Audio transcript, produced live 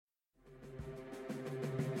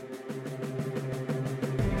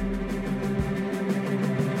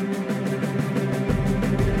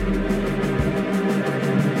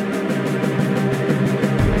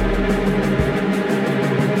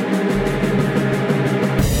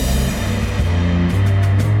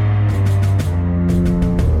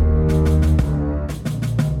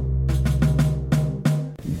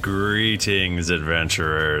Greetings,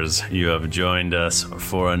 adventurers. You have joined us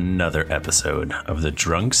for another episode of the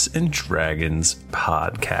Drunks and Dragons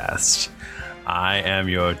podcast. I am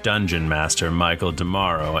your dungeon master, Michael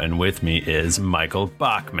Demaro, and with me is Michael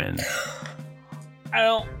Bachman. I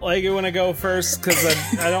don't like it when I go first because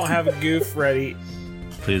I don't have a goof ready.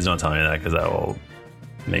 Please don't tell me that because I will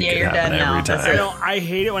make it you're happen done every now. time. I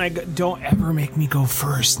hate it when I go. Don't ever make me go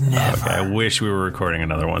first. Never. Okay, I wish we were recording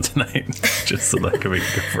another one tonight just so that we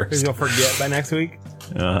could go first. You'll forget by next week.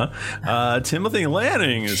 Timothy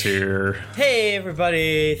Lanning is here. Hey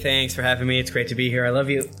everybody, thanks for having me. It's great to be here. I love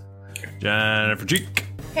you. Jennifer Cheek.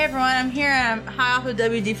 Hey everyone, I'm here and I'm high off of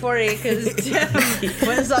WD-40 because Tim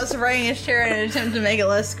wouldn't stop spraying his chair in an attempt to make it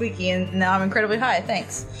less squeaky, and now I'm incredibly high.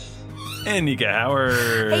 Thanks. And Nika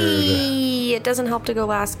Howard. Hey, it doesn't help to go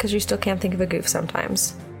last because you still can't think of a goof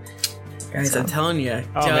sometimes. Guys, I'm telling you,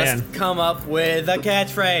 Oh, man. come up with a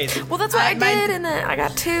catchphrase. Well, that's what I did, and then I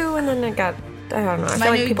got two, and then I don't know. I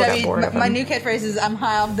feel like people got bored of them. My new catchphrase is I'm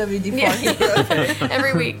high off WD-40.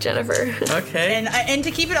 Every week, Jennifer. Okay. And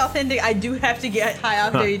to keep it authentic, I do have to get high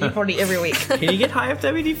off WD-40 every week. Can you get high up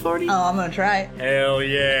WD-40? Oh, I'm gonna try. Hell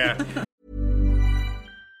yeah.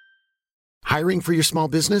 Hiring for your small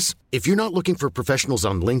business? If you're not looking for professionals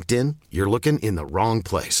on LinkedIn, you're looking in the wrong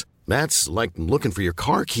place. That's like looking for your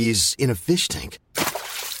car keys in a fish tank.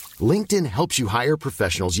 LinkedIn helps you hire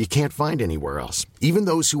professionals you can't find anywhere else, even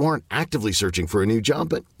those who aren't actively searching for a new job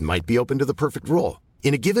but might be open to the perfect role.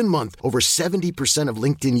 In a given month, over 70% of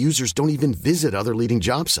LinkedIn users don't even visit other leading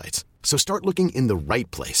job sites. So start looking in the right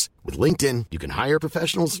place. With LinkedIn, you can hire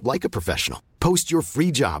professionals like a professional. Post your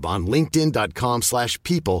free job on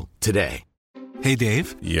linkedin.com/people today. Hey,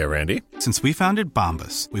 Dave. Yeah, Randy. Since we founded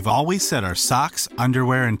Bombas, we've always said our socks,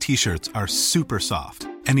 underwear, and T-shirts are super soft.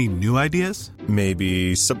 Any new ideas?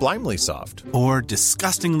 Maybe sublimely soft. Or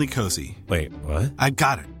disgustingly cozy? Wait, what? I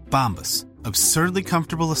got it. Bombas. Absurdly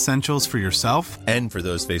comfortable essentials for yourself And for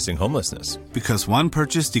those facing homelessness. because one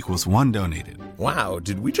purchased equals one donated. Wow,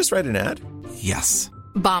 did we just write an ad? Yes.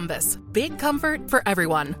 Bombas. Big comfort for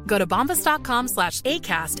everyone. Go to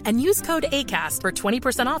bombas.com/ACAST and use code ACAST for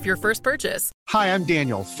 20% off your first purchase. Hi, I'm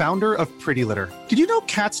Daniel, founder of Pretty Litter. Did you know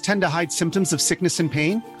cats tend to hide symptoms of sickness and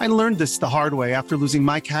pain? I learned this the hard way after losing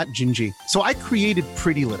my cat, Gingy. So I created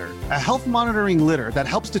Pretty Litter, a health monitoring litter that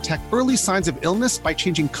helps detect early signs of illness by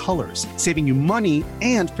changing colors, saving you money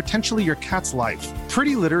and potentially your cat's life.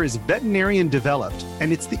 Pretty Litter is veterinarian developed,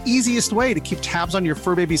 and it's the easiest way to keep tabs on your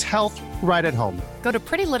fur baby's health right at home. Go to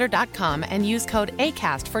prettylitter.com and use code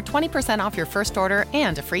ACAST for 20% off your first order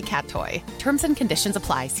and a free cat toy. Terms and conditions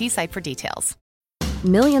apply. See site for details.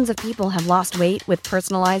 Millions of people have lost weight with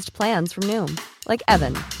personalized plans from Noom. Like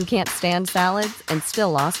Evan, who can't stand salads and still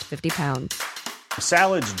lost 50 pounds.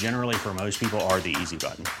 Salads generally for most people are the easy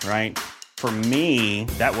button, right? For me,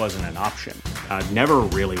 that wasn't an option. I never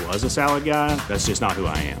really was a salad guy. That's just not who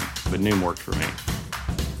I am. But Noom worked for me.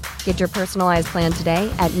 Get your personalized plan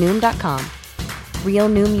today at Noom.com. Real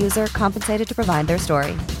Noom user compensated to provide their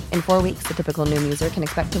story. In 4 weeks, the typical Noom user can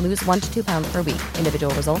expect to lose 1 to 2 pounds per week.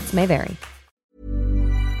 Individual results may vary.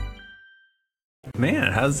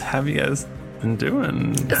 Man, have you guys been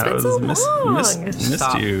doing? It's been so long. Missed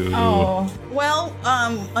Stop. you. Oh, well,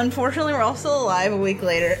 unfortunately, we're all still alive a week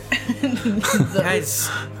later. Guys,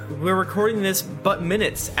 we're recording this but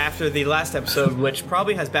minutes after the last episode, which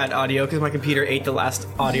probably has bad audio because my computer ate the last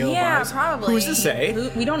audio of Yeah, ours. probably. Who's to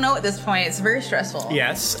say? We don't know at this point. It's very stressful.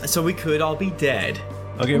 Yes, so we could all be dead.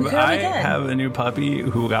 Okay, but could be I dead. have a new puppy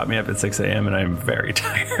who got me up at 6 a.m. and I'm very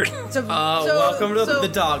tired. Welcome to the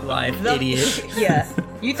dog life, idiot. Yeah,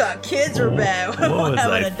 you thought kids were bad. What was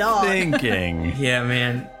having I a dog. thinking? Yeah,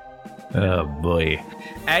 man. Oh boy.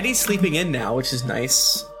 Addie's sleeping in now, which is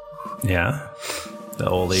nice. Yeah. The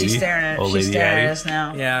old lady. She's staring at, Old she's lady staring Addie. at us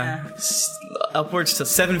now. Yeah. Upwards to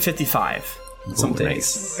 7:55. Some Ooh, days.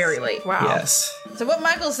 nice. Very late. Wow. Yes. So what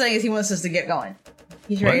Michael's saying is he wants us to get going.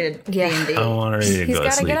 He's ready to Yeah. D&D. I want her to He's go to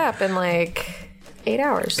got to sleep. get up in like 8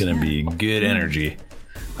 hours. It's gonna be good energy.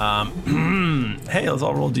 Hey, let's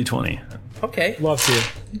all roll d20. Okay. Love to.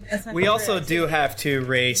 We also do have to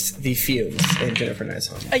race the fumes in Jennifer Nice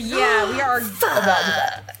Home. Yeah, we are about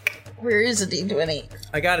that. Where is a D20?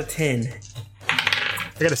 I got a 10.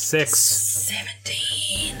 I got a 6.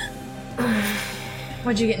 17.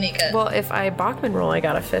 What'd you get, Nika? Well, if I Bachman roll, I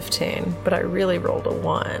got a 15, but I really rolled a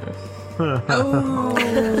 1. I don't know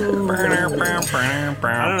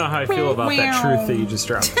how I feel about that truth that you just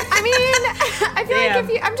dropped. I mean, I feel like if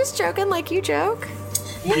you, I'm just joking like you joke.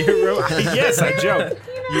 Yes, I joke.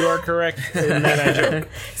 You are correct in that I joke.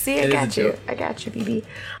 See, I got you. I got you, BB.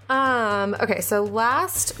 Okay, so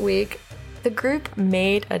last week, the group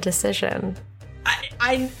made a decision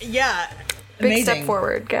Yeah. Big Amazing. step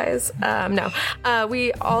forward, guys. No.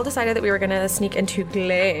 We all decided that we were going to sneak into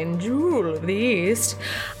Glen Jewel of the East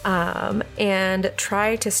and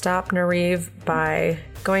try to stop Nariv by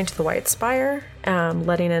going to the White Spire,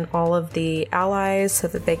 letting in all of the allies so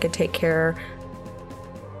that they could take care.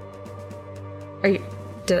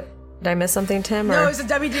 Did I miss something, Tim? No, or? it's a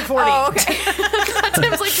WD-40. Oh, okay.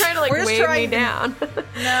 Tim's like trying to wave me down.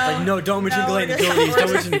 No, don't mention Glen.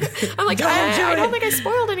 Don't mention. I'm like, I don't think I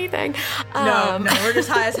spoiled anything. No, we're just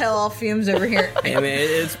high as hell off fumes over here. Hey man,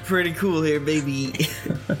 it's pretty cool here, baby.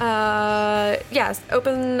 Yes,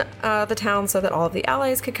 open the town so that all of the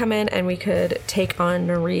allies could come in and we could take on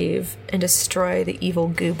Nariv and destroy the evil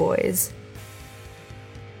goo boys.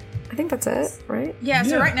 I think that's it, right? Yeah,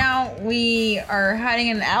 so right now we are hiding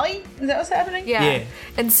in an alley. Is that what's happening? Yeah.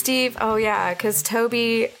 And Steve, because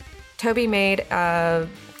Toby made a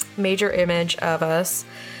major image of us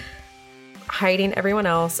hiding everyone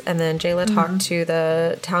else, and then Jayla talked to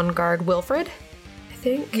the town guard Wilfred, I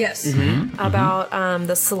think. Yes. About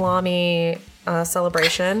the salami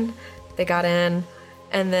celebration. They got in,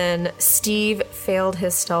 and then Steve failed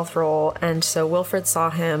his stealth roll, and so Wilfred saw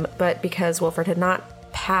him, but because Wilfred had not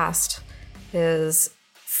passed his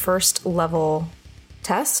first level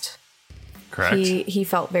test, correct, he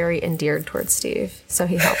felt very endeared towards Steve, so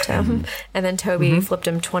he helped him. And then Toby flipped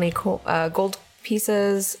him 20 gold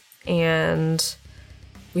pieces, and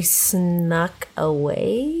we snuck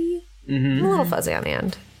away. I'm a little fuzzy on the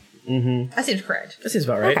end. That seems correct. That seems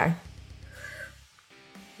about right. Okay.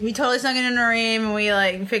 We totally snuck into Nareem and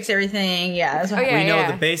we fixed everything. Yeah, that's what we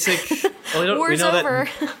know the basic. War's over.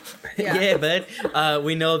 But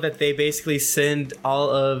we know that they basically send all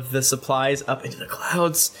of the supplies up into the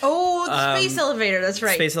clouds. Oh, the space elevator. That's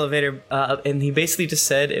right. Space elevator. And he basically just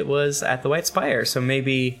said it was at the White Spire. So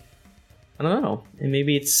maybe, I don't know. And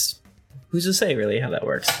maybe it's, who's to say really how that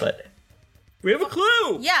works? But we have a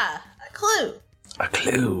clue. Yeah, a clue. A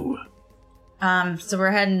clue. So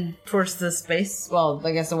we're heading towards the space. Well,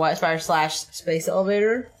 I guess the White Spire / space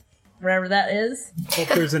elevator, whatever that is. Hope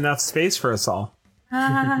there's enough space for us all.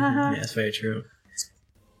 Yeah, that's very true.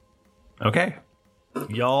 Okay,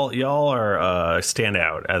 y'all are stand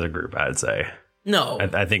out as a group. I'd say. No,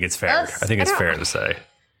 I think it's fair. I think it's fair to say.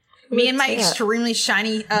 Me and my extremely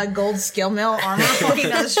shiny gold scale mail armor walking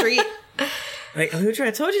down the street. Like,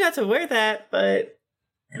 I told you not to wear that, but.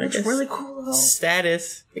 It's really cool though.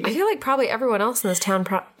 Status. I feel like probably everyone else in this town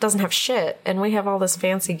doesn't have shit, and we have all this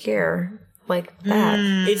fancy gear like that.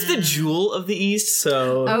 It's the jewel of the East,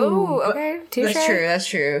 so. Oh, okay. Touché. That's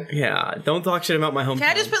true. Yeah, don't talk shit about my hometown. Can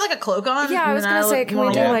I just put like a cloak on? Yeah, I was gonna say, can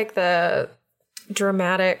we do like the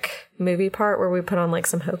dramatic movie part where we put on like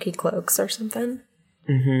some hokey cloaks or something?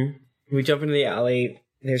 We jump into the alley.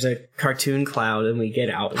 There's a cartoon cloud, and we get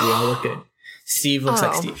out. And we all look good. Steve looks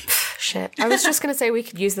like Steve. Shit. I was just going to say we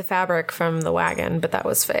could use the fabric from the wagon, but that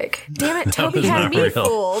was fake. Damn it, Toby had me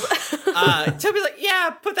fooled. Toby's like, yeah,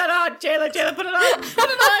 put that on. Jayla, put it on. Put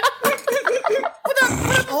it on. Put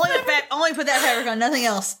that. Only put that fabric on, nothing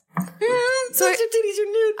else. So your titties are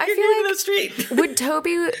nude. I You're feel nude like in the street.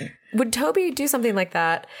 Would Toby do something like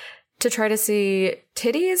that to try to see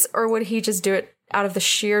titties, or would he just do it out of the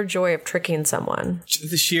sheer joy of tricking someone?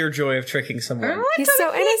 The sheer joy of tricking someone. He's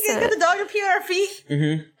so innocent. He's got the dog to pee on our feet.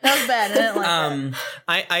 That was bad. I didn't like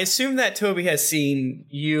that. I assume that Toby has seen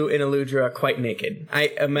you and Aludra quite naked.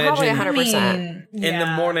 I imagine Probably 100%. In the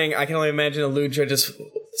morning, I can only imagine Aludra just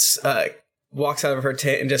walks out of her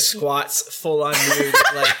tent and just squats full on nude,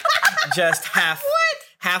 like just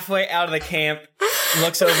halfway out of the camp,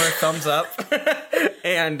 looks over, thumbs up,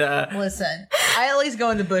 and listen, I at least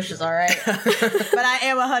go into bushes, all right? But I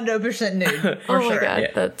am 100% nude. For sure. My God,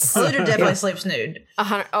 that's Aludra definitely sleeps nude.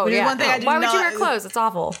 100. Oh, Which is yeah. one thing I do Why would you not- wear clothes? It's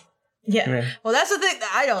awful. Yeah. Well, that's the thing.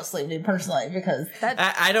 I don't sleep nude personally because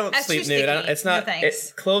I don't that's sleep too nude. sticky. It's not. No,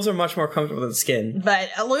 thanks. Clothes are much more comfortable than skin. But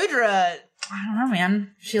Aludra, I don't know,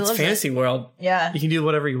 man. She It's loves fantasy it. world. Yeah. You can do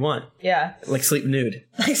whatever you want. Yeah. Like sleep nude.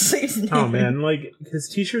 Like sleep nude. Oh man, like his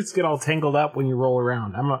t-shirts get all tangled up when you roll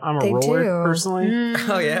around. I'm a They roller do. personally.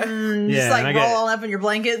 Oh yeah. Just Yeah, like and roll I all up in your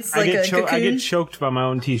blankets I like get a cocoon. I get choked by my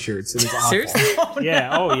own t-shirts. It's awful. Seriously?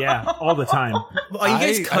 Yeah. Oh yeah. All the time. Are you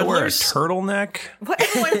guys I wear a cuddlers? turtleneck. Wait,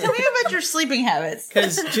 tell me about your sleeping habits.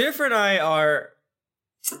 Because Jennifer and I are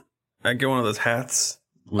I get one of those hats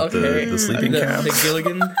with okay. the sleeping cap. The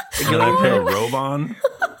Gilligan. And I put a robe on.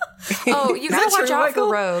 Oh, you gotta That's watch your out Michael?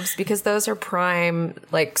 for robes because those are prime,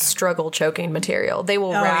 like, struggle choking material. They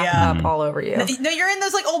will wrap yeah. up all over you. No, you're in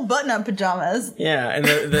those like old button-up pajamas. Yeah, and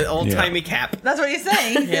the old timey cap. That's what he's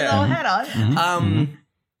saying. His Yeah. old hat on.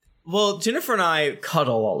 Well, Jennifer and I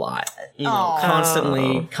cuddle a lot.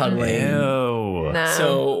 Constantly cuddling. Ew.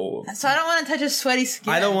 No. So I don't want to touch his sweaty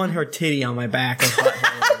skin. I don't want her titty on my back.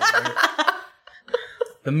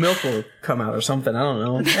 The milk will come out or something. I don't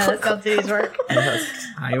know. Yeah, that's how titties work.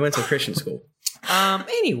 I went to Christian school.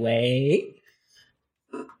 Anyway.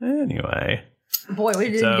 Boy, we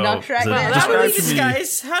didn't So- get off track so there. How do we Describe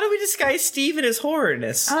to me- disguise Steve and his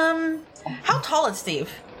horrorness? How tall is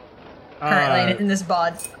Steve currently in this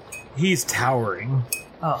bod? He's towering.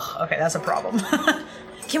 Oh, okay, that's a problem.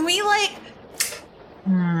 Can we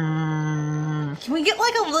can we get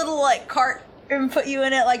like a little like cart and put you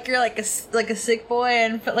in it like you're like a sick boy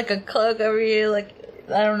and put like a cloak over you? Like,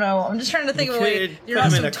 I don't know. I'm just trying to think of a way you're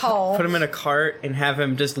not so tall. Put him in a cart and have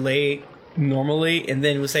him just lay normally, and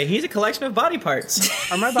then we'll say he's a collection of body parts.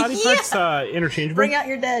 Are my body parts interchangeable? Bring out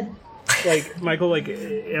your dead. Like, Michael, like,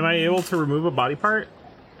 am I able to remove a body part?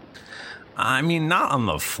 I mean, not on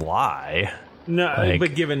the fly. No, Like-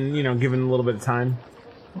 but given a little bit of time.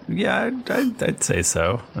 Yeah, I'd say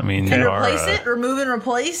so. I mean, Can you replace are. it? Remove and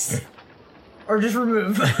replace? Or just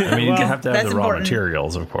remove? I mean, you have to have that's the raw important.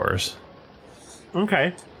 materials, of course.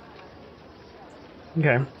 Okay.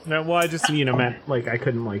 No, well, I just, meant, like, I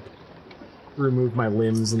couldn't, like, remove my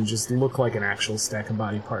limbs and just look like an actual stack of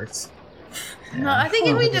body parts. No, I think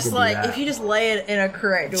if I we think just we could do like, that. if you just lay it in a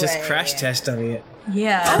correct way. Just crash test on it.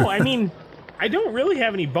 Yeah. Oh, I mean, I don't really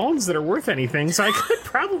have any bones that are worth anything, so I could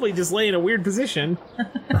probably just lay in a weird position.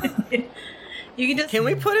 You can just. Can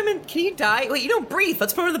we put him in? Can you die? Wait, you don't breathe.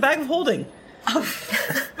 Let's put him in the bag of holding.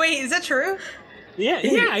 Wait, is that true?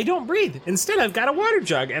 Yeah, I don't breathe. Instead, I've got a water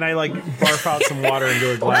jug, and I, like, barf out some water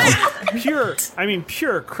into a glass.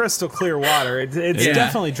 Pure crystal clear water. It's Yeah.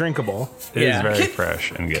 definitely drinkable. It is very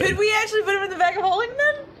fresh and good. Could we actually put him in the bag of holding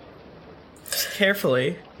then?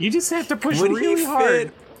 Carefully. You just have to push Would really he hard.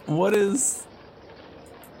 fit? What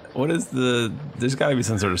is the? There's got to be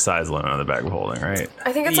some sort of size limit on the bag of holding, right?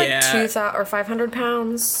 I think it's like 2,000 or 500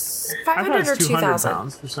 pounds. I thought 500 it or was 200 2,000.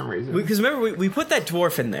 pounds for some reason. Because remember, we put that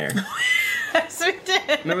dwarf in there. Yes, we did.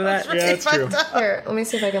 Remember that? Really Yeah, that's true. fucked up. Here, let me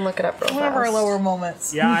see if I can look it up real One of our fast. lower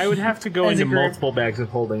moments. Yeah, I would have to go As a into group. multiple bags of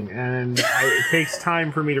holding, and it takes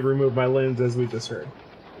time for me to remove my limbs, as we just heard.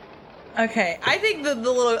 Okay, I think the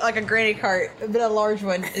little, like a granny cart, but a large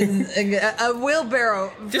one, is a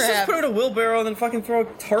wheelbarrow. Just let's put it in a wheelbarrow and then fucking throw a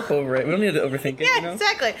tarp over it. We don't need to overthink it. Yeah, you know?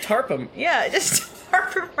 exactly. Tarp him. Yeah, just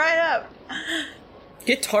tarp him right up.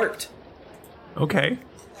 Get tarped. Okay.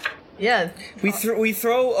 Yeah. We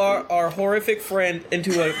throw our horrific friend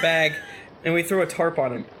into a bag, and we throw a tarp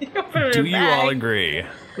on him. Do you all agree?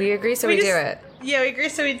 We agree, so we do it. Yeah, we agree,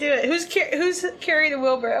 so we do it. Who's carrying the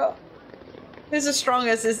wheelbarrow? Who's the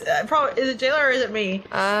strongest? Is it Jayla or is it me?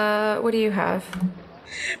 What do you have?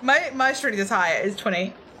 My strength is high. It's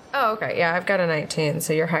 20. Oh, okay. Yeah, I've got a 19,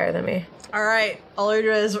 so you're higher than me. All right,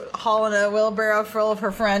 Aludra is hauling a wheelbarrow full of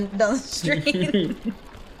her friend down the street.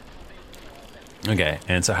 Okay,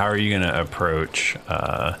 and so how are you gonna approach?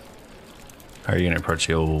 The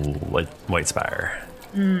old White Spire?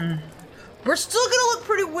 We're still gonna look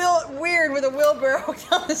pretty weird with a wheelbarrow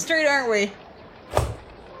down the street, aren't we?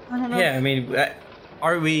 I don't know. Yeah, I mean,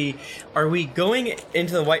 are we going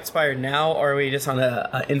into the White Spire now, or are we just on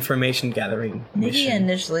a information gathering Maybe mission?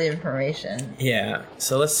 initially information. Yeah,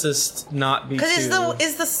 so let's just not be Because too...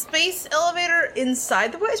 is the space elevator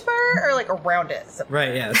inside the White Spire or like around it?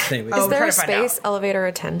 Right, yeah, that's the thing. Is there a space elevator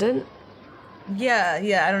attendant? Yeah,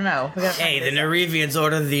 I don't know. Hey, the Nerevians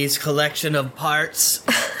ordered these collection of parts.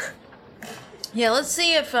 Yeah, let's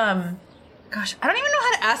see if gosh, I don't even know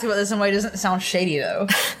how to ask about this in a way that doesn't sound shady though.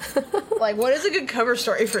 Like, what is a good cover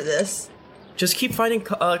story for this? Just keep finding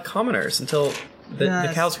commoners until the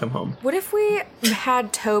cows come home. What if we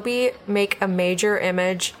had Toby make a major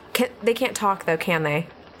image? They can't talk though, can they?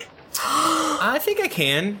 I think I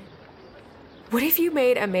can. What if you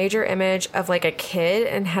made a major image of like a kid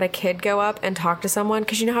and had a kid go up and talk to someone?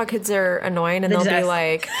 Because you know how kids are annoying and they'll be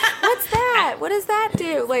like, "What's that? What does that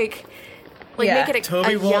do?" Like Yeah. make it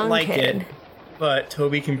Toby a won't young like kid. it, but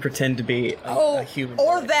Toby can pretend to be a human.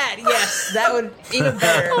 Or that, yes, that would even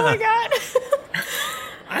better. Oh my god!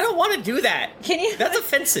 I don't want to do that. Can you? That's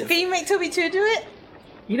offensive. Can you make Toby 2 do it?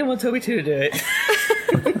 You don't want Toby 2 to do it.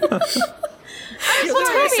 You'll do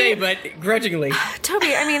what I Toby- say, but grudgingly.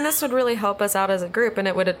 Toby, I mean, this would really help us out as a group, and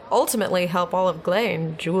it would ultimately help all of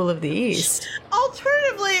Glane, Jewel of the East.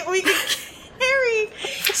 Alternatively, we could carry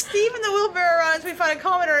Steve in the wheelbarrow around until we find a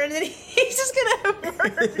commoner, and then he's just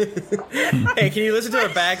gonna Hey, can you listen to our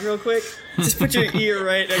bag real quick? Just put your ear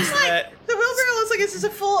right next to that. The wheelbarrow looks like it's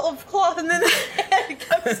just full of cloth, and then the head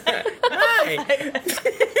comes out. Hi!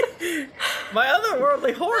 My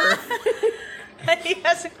otherworldly horror. He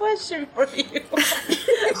has a question for you.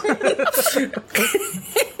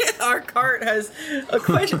 Our cart has a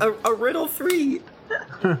question, a riddle 3.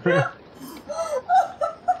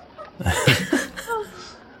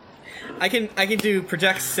 I can do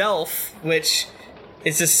project self, which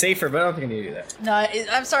is just safer, but I don't think I need to do that. No,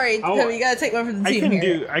 I'm sorry, Toby, you gotta take one from the team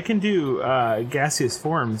here. I can do gaseous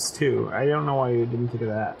forms too. I don't know why you didn't think of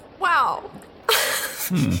that. Wow.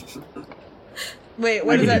 Wait,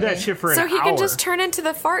 what does that mean? Shit for So an he hour. can just turn into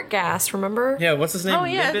the fart gas, remember? Yeah, what's his name? Oh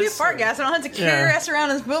yeah, it'd be a fart gas. I don't have to carry your ass around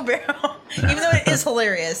his wheelbarrow. Even though it is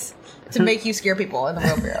hilarious to make you scare people in the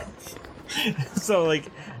wheelbarrow. So like,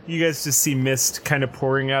 you guys just see mist kind of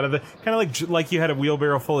pouring out of the, kind of like you had a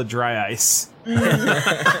wheelbarrow full of dry ice.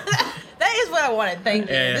 That is what I wanted. Thank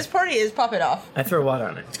you. Yeah. This party is popping off. I throw water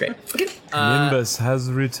on it. It's great. Nimbus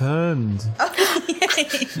has returned.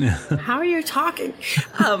 How are you talking?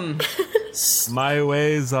 My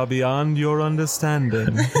ways are beyond your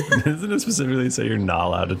understanding. Doesn't it specifically say you're not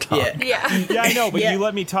allowed to talk? Yeah. Yeah, I know, but you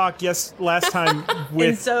let me talk last time with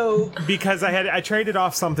And so because I traded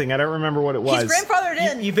off something. I don't remember what it was. he's grandfathered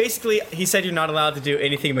in. You basically, he said you're not allowed to do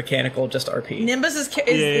anything mechanical, just RP. Nimbus is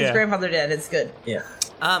grandfathered in. It's good. Yeah.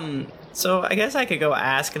 So I guess I could go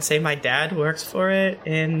ask and say my dad works for it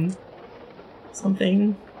and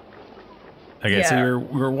something. Okay, so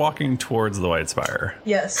we're walking towards the White Spire.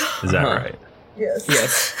 Yes. Is that right? Yes.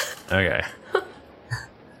 Yes. Okay.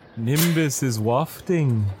 Nimbus is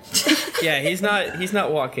wafting. Yeah, he's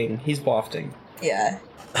not walking. He's wafting. Yeah.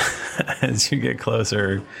 As you get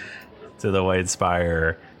closer to the White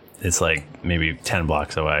Spire, it's like maybe 10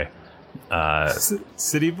 blocks away.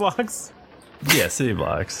 City blocks? Yeah, city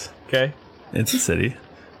blocks. Okay. It's a city.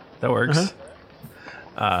 That works.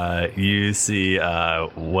 You see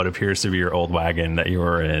what appears to be your old wagon that you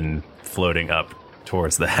were in floating up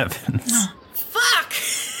towards the heavens. Fuck!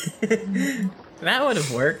 That would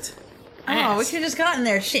have worked. Oh, we could have just gotten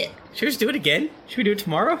there. Shit. Should we just do it again? Should we do it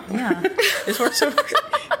tomorrow? Yeah. It worked so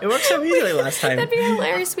easily last time. That'd be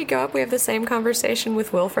hilarious. We go up, we have the same conversation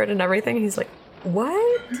with Wilfred and everything. He's like,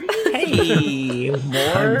 what? Hey,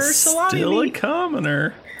 more salami. Still a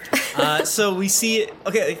commoner. So we see it.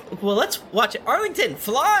 Okay, well, let's watch it. Arlington,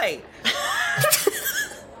 fly!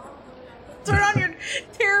 Turn on your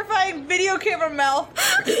terrifying video camera mouth.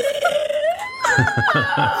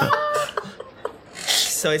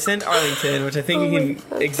 So I send Arlington, which I think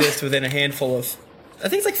can exist within a handful of. I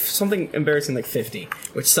think it's like something embarrassing like 50,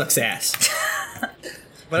 which sucks ass.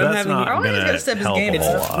 But That's not gonna step his help game a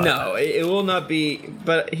whole up. lot. No, it will not be.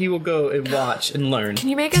 But he will go and watch and learn. Can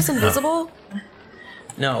you make us invisible?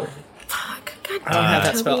 No, Fuck. God I don't have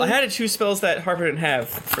that spell. I had to choose spells that Harper didn't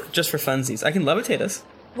have just for funsies. I can levitate us.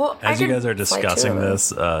 Well, As you guys are discussing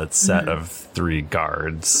this, a set of 3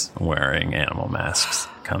 guards wearing animal masks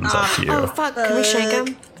comes up to you. Oh, fuck. Can we shank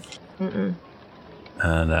him?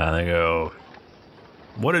 And they go,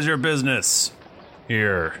 "What is your business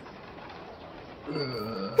here?"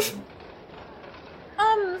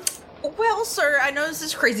 Well, sir, I know this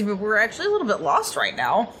is crazy, but we're actually a little bit lost right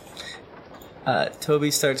now.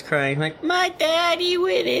 Toby starts crying like, my daddy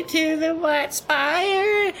went into the White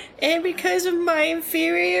Spire, and because of my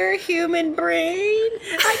inferior human brain,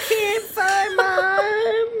 I can't find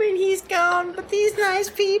Mom, and he's gone, but these nice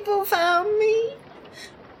people found me.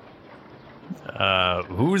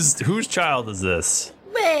 Whose child is this?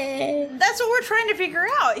 Man, That's what we're trying to figure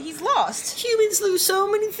out. He's lost. humans lose so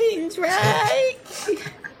many things, right?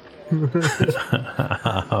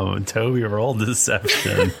 Toby, roll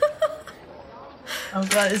deception. I'm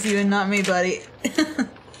glad it's you and not me, buddy.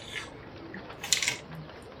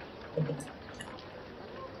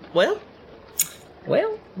 Well,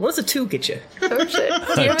 what's a 2 get you? Oh, shit.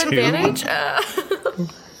 Do you have advantage?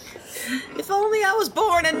 If only I was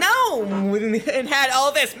born a gnome and had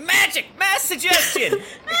all this magic mass suggestion.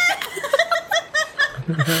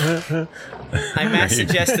 I mass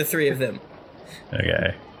suggest the 3 of them.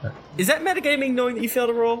 Okay. Is that metagaming knowing that you failed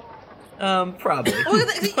a roll? Probably. Well,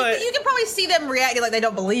 you can probably see them reacting like they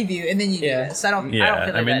don't believe you, and then you do this. I don't feel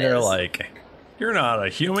like they're is. like, "You're not a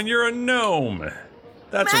human, you're a gnome."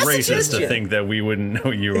 That's Mass racist to suggestion. think that we wouldn't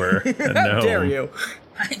know you were a gnome. How dare you?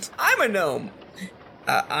 I'm a gnome.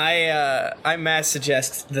 I mass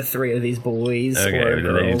suggest the 3 of these boys. Okay, or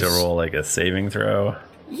do they need to girls. roll like a saving throw?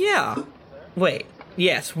 Yeah. Wait.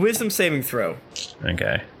 Yes, wisdom saving throw.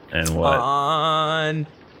 Okay. And what? On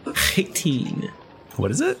 18.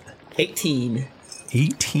 What is it? 18.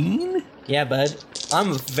 18? Yeah, bud.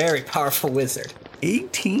 I'm a very powerful wizard.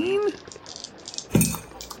 18?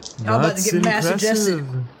 I'm about to get mass suggested.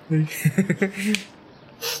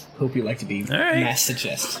 Hope you like to be right. mass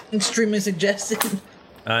suggest. Extremely suggested.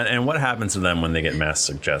 And what happens to them when they get mass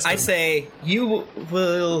suggested? I say you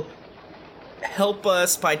will help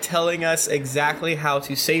us by telling us exactly how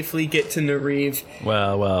to safely get to Nariv.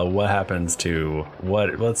 Well, what happens to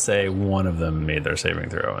what? Let's say one of them made their saving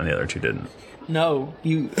throw and the other two didn't. No,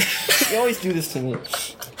 you always do this to me.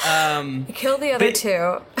 Kill the other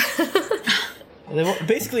two.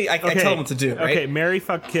 Basically, I tell them what to do, right? Okay, marry,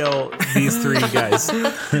 fuck, kill these 3 guys.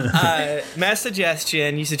 Mass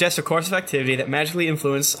suggestion, you suggest a course of activity that magically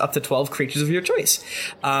influence up to 12 creatures of your choice.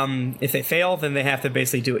 If they fail, then they have to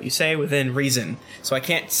basically do what you say within reason. So I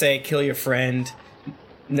can't say kill your friend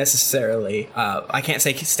necessarily. I can't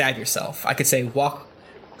say stab yourself. I could say Go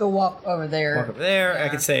walk over there. Walk over there. Yeah. I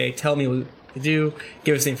could say tell me what to do,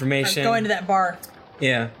 give us the information. Go into that bar.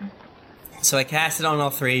 Yeah. So I cast it on all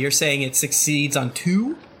 3. You're saying it succeeds on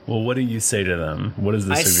 2? Well, what do you say to them? What is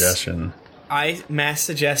the suggestion? I mass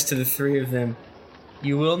suggest to the 3 of them,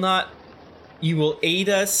 you will aid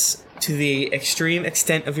us to the extreme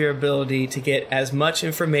extent of your ability to get as much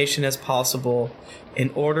information as possible in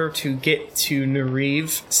order to get to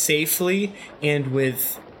Nariv safely and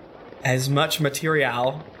with as much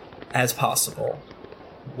material as possible,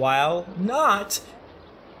 while not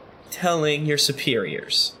telling your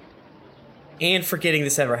superiors. And forgetting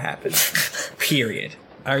this ever happened. Period.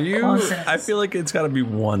 Are you? I feel like it's got to be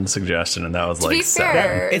one suggestion, and that was To like be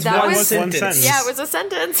fair, It's that one was sentence. Yeah, it was a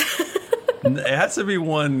sentence. It has to be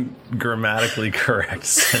one grammatically correct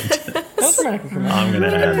sentence. I'm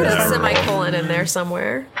gonna have Put a that. semicolon in there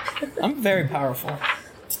somewhere. I'm very powerful.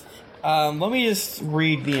 Let me just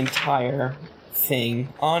read the entire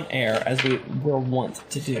thing on air as we were wont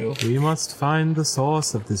to do. We must find the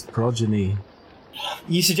source of this progeny.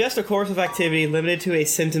 You suggest a course of activity limited to a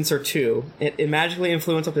sentence or 2. It magically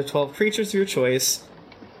influences up to 12 creatures of your choice.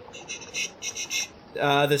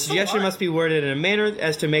 The suggestion must be worded in a manner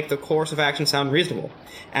as to make the course of action sound reasonable.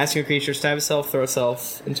 Asking a creature to stab itself, throw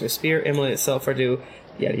itself into a spear, immolate itself, or do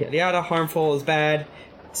yada yada yada. Harmful is bad.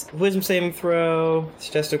 Wisdom saving throw.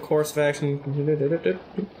 Suggest a course of action.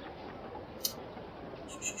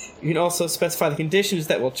 You can also specify the conditions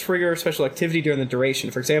that will trigger special activity during the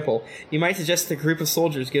duration. For example, you might suggest that a group of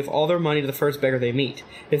soldiers give all their money to the first beggar they meet.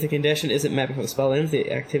 If the condition isn't met before the spell ends,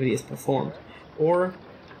 the activity is performed. Or,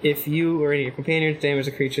 if you or any of your companions damage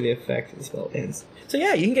a creature, the effect of the spell ends. So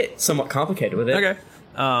yeah, you can get somewhat complicated with it. Okay.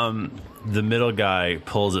 The middle guy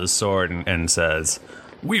pulls his sword and says,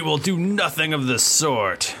 "We will do nothing of the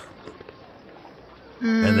sort."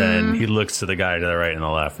 And then he looks to the guy to the right and the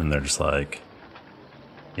left, and they're just like,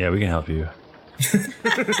 "Yeah, we can help you."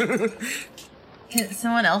 Can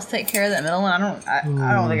someone else take care of that middle one? I don't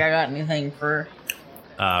think I got anything for.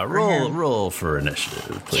 Roll for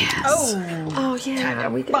initiative, please. Oh yeah,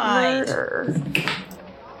 we did murder.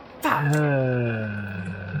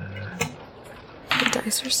 The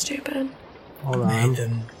dice are stupid. Hold on.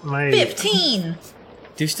 15.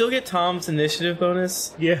 Do you still get Tom's initiative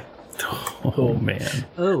bonus? Yeah. Oh man.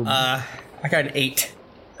 Oh. I got an 8.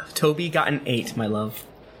 Toby got an 8, my love.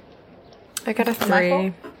 I got a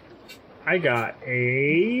 3. I got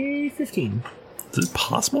a 15. Is it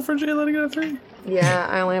possible for Jayla to get a 3? Yeah,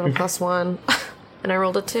 I only have a +1. And I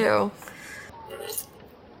rolled a 2.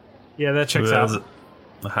 Yeah, that checks Who has out.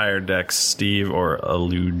 a higher dex, Steve or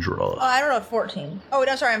Aludra? Oh, I rolled a 14. Oh,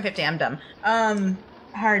 no, sorry, I'm 15. I'm dumb.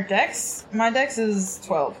 Higher dex? My dex is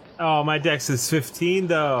 12. Oh, my dex is 15,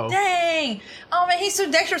 though. Dang! Oh, man, he's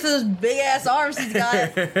so dexterous with those big-ass arms he's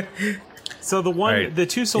got. So the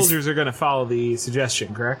 2 soldiers are going to follow the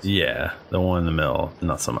suggestion, correct? Yeah, the one in the middle,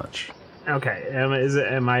 not so much. Okay,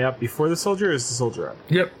 am I up before the soldier, or is the soldier up?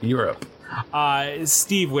 Yep, you're up.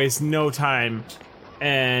 Steve wastes no time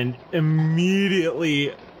and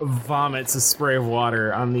immediately vomits a spray of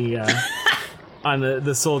water on the on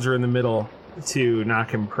the soldier in the middle to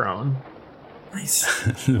knock him prone. Nice.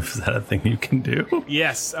 Is that a thing you can do?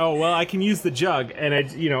 Yes. Oh, well, I can use the jug, and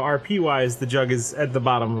RP-wise, the jug is at the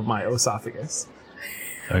bottom of my esophagus.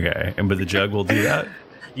 Okay, but the jug will do that?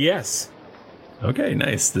 Yes. Okay,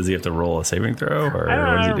 nice. Does he have to roll a saving throw, or I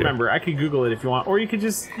what does he don't do? remember. I could Google it if you want, or you could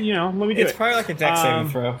just, let me do it. It's probably like a dex saving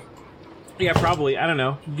throw. Yeah, probably. I don't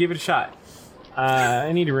know. Give it a shot.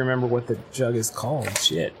 I need to remember what the jug is called.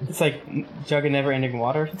 Shit. It's like jug of never-ending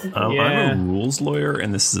water. I'm a rules lawyer,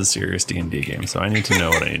 and this is a serious D&D game, so I need to know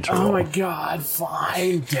what I need to roll. Oh my god,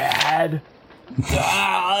 fine, Dad.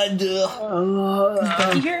 God.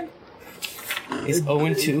 You hear? Is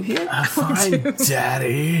Owen 2 here? Fine,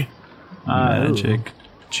 Daddy. Magic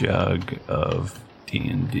jug of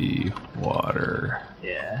D&D water.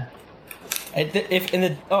 Yeah. I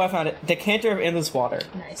found it. Decanter of endless water.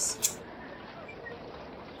 Nice.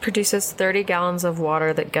 produces 30 gallons of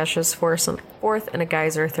water that gushes forth in a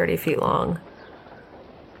geyser 30 feet long.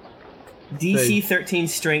 DC 13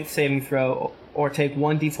 strength saving throw, or take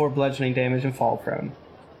 1d4 bludgeoning damage and fall prone.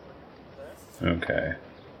 Okay.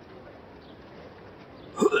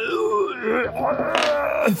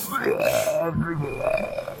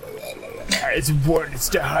 It's important to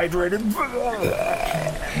stay hydrated.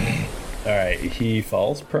 Alright, he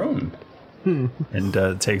falls prone. And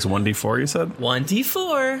takes 1d4, you said?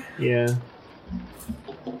 1d4. Yeah.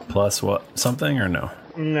 Plus what? Something or no?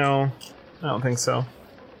 No, I don't think so.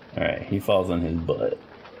 Alright, he falls on his butt.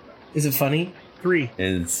 Is it funny? 3.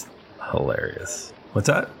 It's hilarious. What's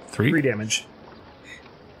that? 3? 3 damage.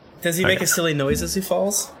 Does he make a silly noise as he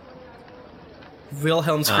falls?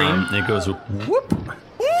 Wilhelm scream? It goes whoop.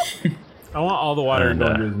 I want all the water to go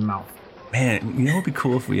into his mouth. Man, you know what would be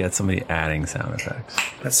cool if we had somebody adding sound effects?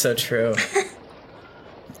 That's so true.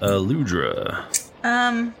 Ludra.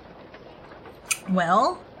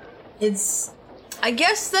 Well, it's... I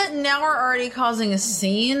guess that now we're already causing a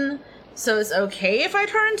scene, so it's okay if I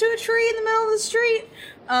turn into a tree in the middle of the street.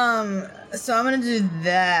 So I'm gonna do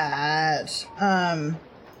that.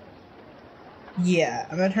 Yeah,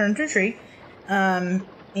 I'm gonna turn into a tree.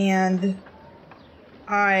 And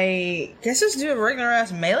I guess just do a regular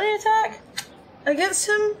ass melee attack against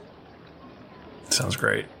him. Sounds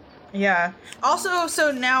great. Yeah. Also,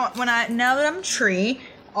 so now that I'm a tree,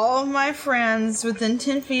 all of my friends within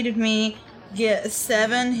 10 feet of me get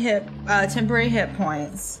 7 temporary hit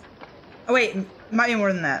points. Oh wait, might be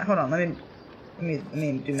more than that. Hold on, let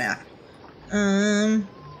me do math.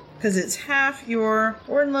 Because it's half your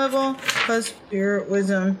word level plus your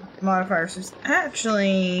wisdom modifier. So it's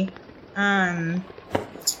actually 10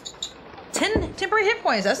 temporary hit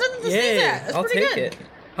points. That's nothing to sneeze at. That's I'll pretty take good. it.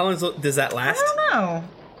 How long does that last? I don't know.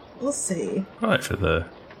 We'll see. Probably for the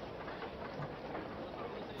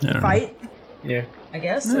Fight, Yeah. I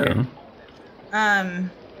guess. Yeah.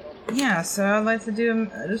 Yeah, so I'd like to do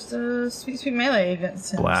just a sweet melee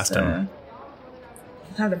against him. Blast him.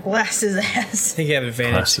 Time to blast his ass. I think you have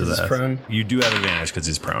advantage Blast because his he's ass. prone. You do have advantage because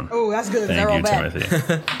he's prone. Oh, that's good. I Thank rolled you, bad.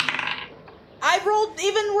 Timothy. I rolled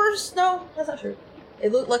even worse. No, that's not true.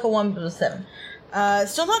 It looked like a 1, but it was 7.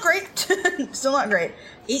 Still not great. Still not great.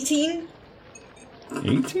 18.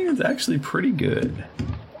 18 is actually pretty good.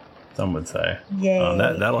 Some would say. Yay.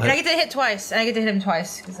 That'll And I hit. get to hit twice. And I get to hit him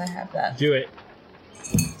twice because I have that. Do it.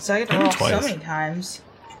 So I get to Hit him roll so twice. many times.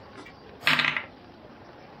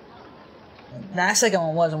 That second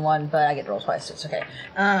one wasn't 1, but I get to roll twice, so it's okay.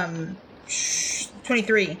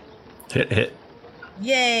 23. Hit.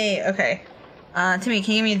 Yay. Okay. Timmy,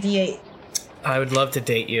 can you give me a D8? I would love to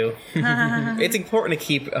date you. It's important to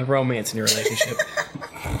keep a romance in your relationship.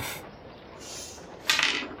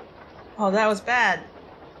 Oh, that was bad.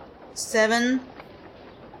 7.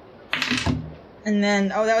 And then,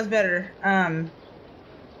 that was better.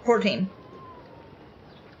 14.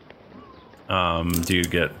 Do you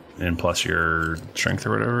get in plus your strength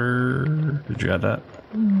or whatever? Did you add that?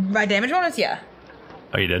 My damage bonus? Yeah.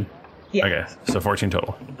 Oh, you did? Yeah. Okay, so 14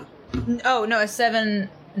 total. Oh, no, a 7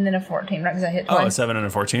 and then a 14, right? Because I hit Oh, a twice. 7 and a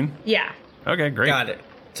 14? Yeah. Okay, great. Got it.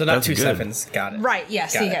 So not That's 2 good. sevens. Got it. Right, yeah,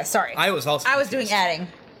 Got see, it. yeah, sorry. I was doing adding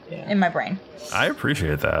in my brain. I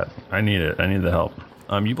appreciate that. I need it. I need the help.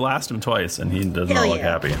 You blast him twice, and he does Hell not look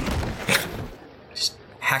yeah. happy. Just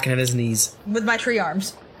hacking at his knees. With my tree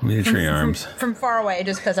arms. With tree arms. From far away,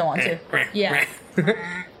 just because I want to. Yeah.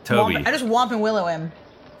 Toby. I just womp and willow him.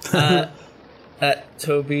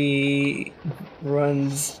 Toby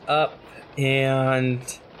runs up and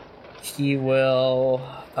he will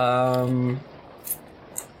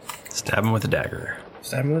Stab him with a dagger.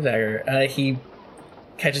 stab him with a dagger. He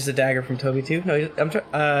catches a dagger from Toby too. No,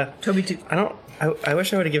 Toby too. I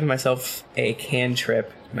wish I would have given myself a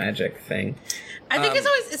cantrip magic thing. I think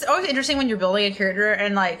it's always interesting when you're building a character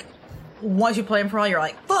and like once you play him for a while, you're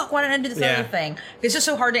like, fuck, why didn't I do this Yeah. other thing? It's just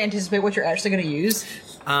so hard to anticipate what you're actually going to use.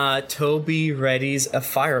 Toby readies a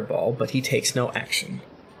fireball, but he takes no action.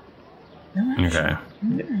 Okay.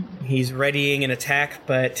 He's readying an attack,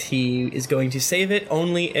 but he is going to save it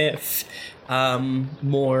only if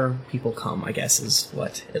more people come, I guess is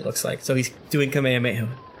what it looks like. So he's doing Kamehameha.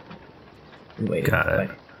 Wait, Got it.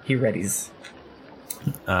 but he readies.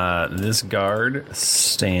 This guard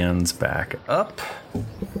stands back up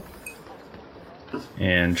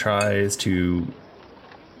and tries to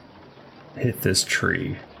hit this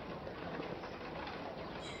tree,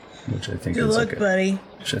 which I think Good is luck, buddy.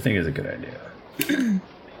 Which I think is a good idea.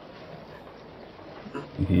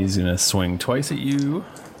 He's gonna swing twice at you,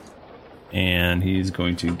 and he's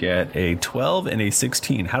going to get a 12 and a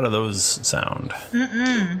 16. How do those sound?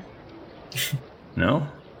 Mm-mm. No?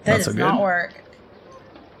 That Not so does not good? work.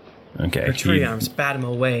 Okay. Her tree arms bat him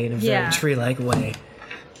away in a Yeah. very tree-like way.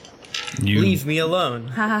 You Leave me alone.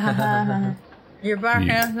 Ha ha ha ha ha. You're barking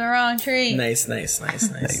You- up the wrong tree. Nice. Get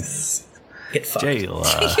fucked.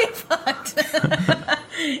 Jayla. Get fucked.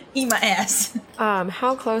 Eat my ass.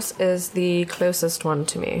 How close is the closest one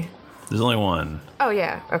to me? There's only one. Oh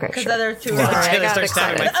yeah. Okay. Because Sure. the other two are Sorry, I Taylor got starts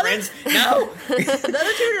stabbing excited. my friends. No. the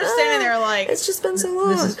other two are just standing there like, It's just been so long.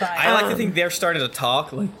 this is fine. I like to think they're starting to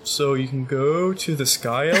talk. Like, so you can go to the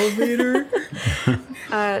sky elevator.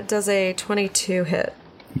 Does a 22 hit?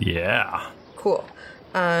 Yeah. Cool.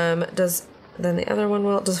 Does then the other one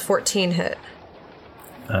will? Does 14 hit?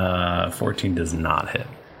 14 does not hit.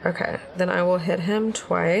 Okay, then I will hit him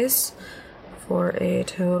twice for a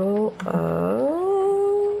total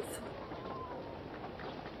of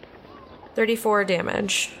 34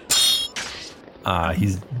 damage.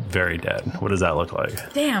 He's very dead. What does that look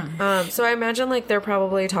like? damn. So I imagine like they're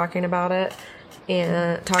probably talking about it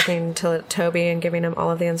and talking to Toby and giving him all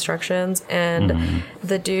of the instructions, and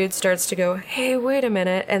the dude starts to go, hey, wait a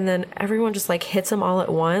minute, and then everyone just like hits him all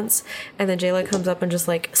at once, and then Jayla comes up and just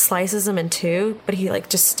like slices him in two, but he like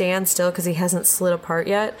just stands still because he hasn't slid apart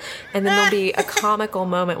yet, and then there'll be a comical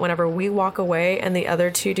moment whenever we walk away and the other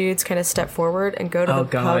two dudes kind of step forward and go to the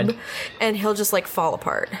pub, and he'll just like fall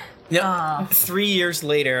apart. Yep. 3 years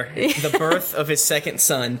later, the birth of his second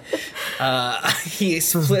son, he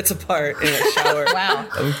splits apart in a shower Wow.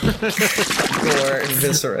 of gore and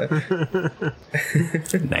viscera.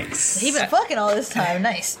 Nice. He been fucking all this time.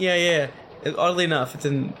 Nice. Yeah. Oddly enough, it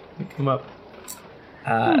didn't come up.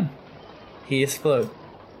 He exploded.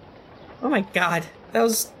 Oh my god. That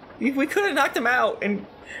was... We could have knocked him out and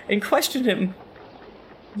questioned him.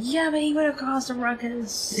 Yeah, but he would have caused a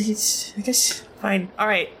ruckus. I guess... Fine.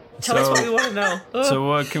 Alright. Tell us what we want to know. So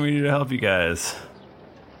what can we do to help you guys?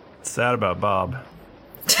 It's sad about Bob.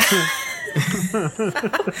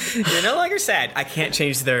 You're no longer sad. I can't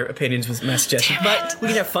change their opinions with my suggestions, but we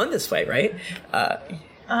can have fun this way, right?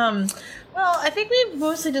 Well, I think we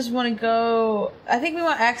mostly just want to go. I think we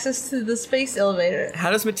want access to the space elevator.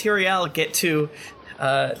 How does Material get to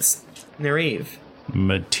Nariv?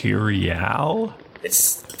 Material?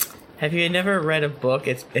 Have you never read a book?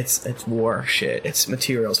 It's war shit. It's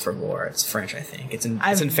materials for war. It's French, I think. It's in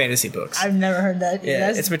fantasy books. I've never heard that. Yeah,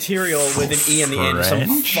 it's material with an E in the end. Some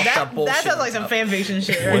French? fucked up bullshit. That sounds like some fan fiction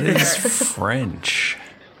shit right What there. is French?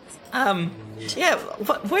 Yeah.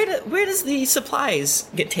 Where does the supplies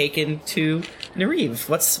get taken to Nariv?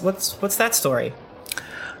 What's that story?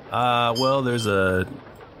 Well, there's a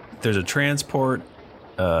transport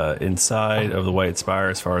inside of the White Spire,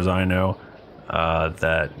 as far as I know.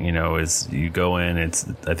 That is you go in.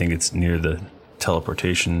 I think it's near the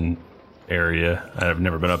teleportation area. I've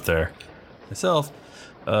never been up there myself,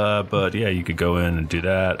 but yeah, you could go in and do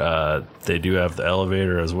that. They do have the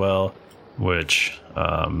elevator as well, which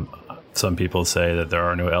some people say that there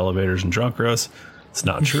are no elevators in Drunkros. It's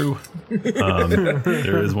not true.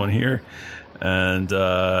 There is one here. And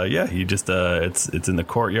you just it's in the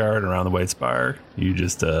courtyard around the White Spire. You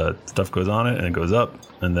just stuff goes on it and it goes up,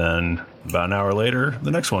 and then about an hour later,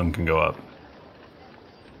 the next one can go up.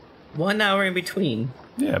 1 hour in between.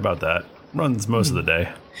 Yeah, about that. Runs most of the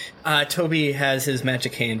day. Toby has his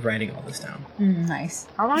magic hand writing all this down. Nice.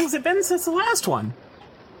 How long has it been since the last one?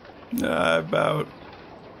 About,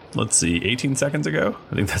 let's see, 18 seconds ago.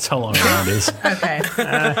 I think that's how long a round is. Okay.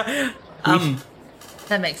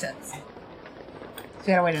 That makes sense. So you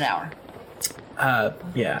gotta wait an hour.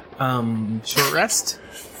 Yeah. Short rest?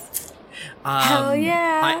 Hell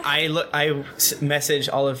yeah. I message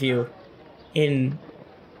all of you in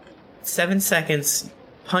 7 seconds.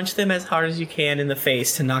 Punch them as hard as you can in the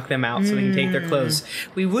face to knock them out so we can take their clothes.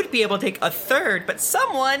 We would be able to take a third, but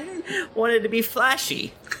someone wanted to be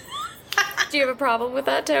flashy. Do you have a problem with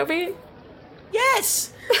that, Toby?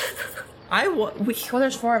 Yes. Well,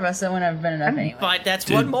 there's 4 of us, so it wouldn't have been enough anyway. But that's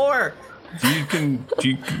Dude. one more. You can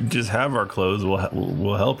just have our clothes.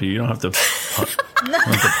 We'll help you. You don't have to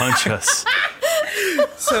punch us.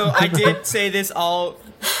 So I did say this all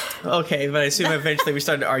okay, but I assume eventually we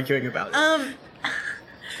started arguing about it.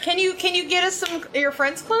 Can you get us some of your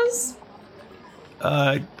friends' clothes?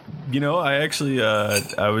 I actually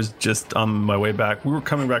I was just on my way back. We were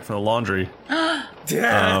coming back from the laundry.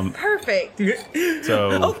 Perfect.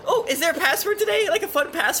 So Oh, is there a password today? Like a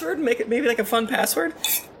fun password? Make it maybe like a fun password?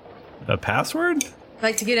 a password?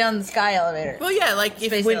 Like to get on the sky elevator. Well, yeah, like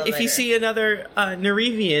if you see another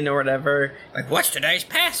Narivian or whatever, like what's today's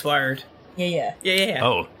password? Yeah.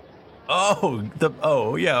 Yeah.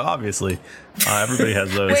 Oh, yeah, obviously. Everybody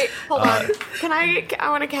has those. Wait, hold on. I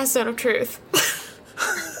want to cast Zone of Truth.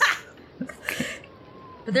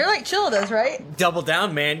 But they're like Chilidas, right? Double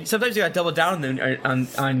down, man. Sometimes you gotta double down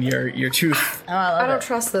on your truth. Oh, I don't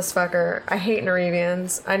trust this fucker. I hate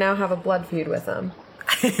Nerevians. I now have a blood feud with them.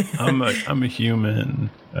 I'm a human.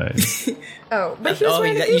 Oh, but he's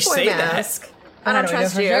wearing the Goofboy mask. I don't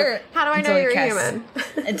trust you. How do I know you're human?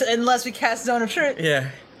 Unless we cast Zone of Truth. Yeah.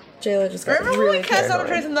 Jayla just got Remember really when we cast Zone of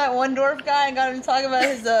Truth from that one dwarf guy and got him to talk about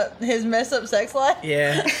his messed up sex life?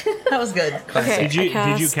 Yeah. That was good. Okay, did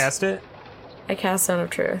you cast it? I cast Zone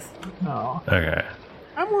of Truth. Oh. Okay.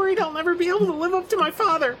 I'm worried I'll never be able to live up to my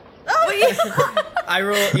father. Oh,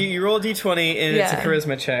 yeah. You roll a d20 and it's a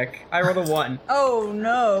charisma check. I rolled a 1. Oh,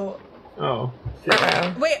 no. Oh.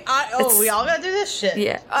 Wait, we all gotta do this shit?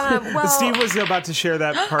 Yeah. Well, Steve was about to share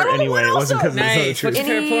that part anyway. It wasn't because of the truth.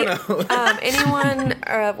 Anyone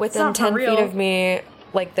within 10 feet of me,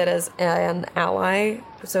 like that is an ally,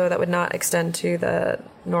 so that would not extend to the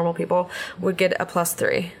normal people, would get a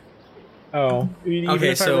 +3. Oh. Even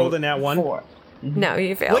if I rolled a nat 1? 4. No,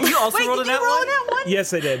 you failed. What, you also rolled a nat 1?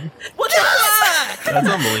 Yes, I did. What the fuck? That's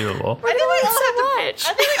unbelievable. I think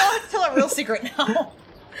we all have to tell a real secret now.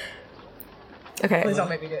 Okay. Please don't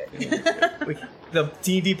make me do it. The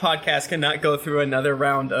D&D podcast cannot go through another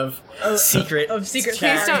round of secret Please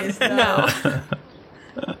don't. No.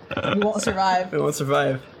 We won't survive. We won't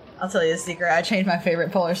survive. I'll tell you a secret. I changed my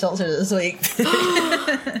favorite polar seltzer this week.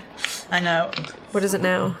 I know. What is it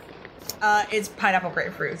now? It's pineapple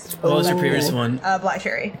grapefruit. What was your previous one? Black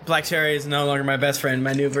cherry. Black cherry is no longer my best friend.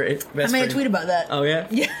 My new best friend. I made a tweet about that. Oh yeah.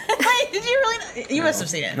 Yeah. Did you really? You must have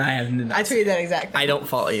seen it. I haven't. I tweeted that exact thing. I don't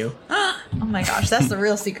follow you. Oh my gosh, that's the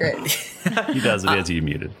real secret. He does, but he has to get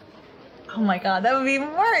muted. Oh my god, that would be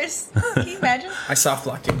even worse. Can you imagine? I soft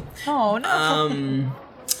blocked you. Oh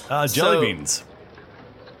no. Jelly beans.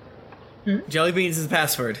 Jelly beans is the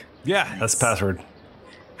password. Yeah, that's the password.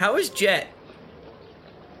 How is Jet?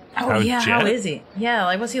 Oh yeah, how is he? Yeah,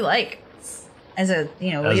 like what's he like? As a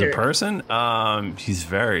leader. As a person, he's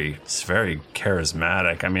very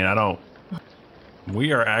charismatic. I mean,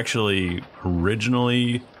 we are actually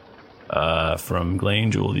originally from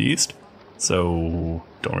Glangel East, so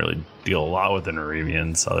don't really deal a lot with the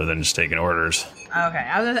Nerevians other than just taking orders. Okay,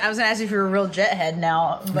 I was gonna ask you if you're a real jet head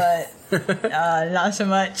now, but not so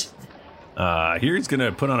much. Here he's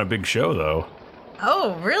gonna put on a big show though.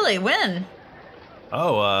 Oh, really? When?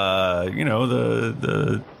 Oh,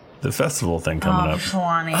 the festival thing coming up.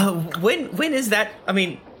 Solani. When is that? I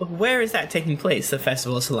mean, where is that taking place? The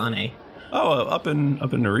festival of Solani. Oh, up in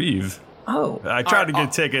Nariv. Oh, I tried to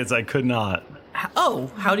get tickets. I could not. Oh,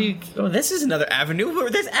 how do you? Oh, this is another avenue.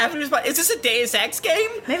 There's avenues. Is this a Deus Ex game?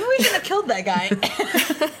 Maybe we should have killed that guy.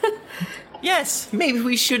 Yes, maybe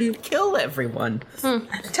we shouldn't kill everyone. Toby,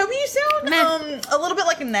 you sound a little bit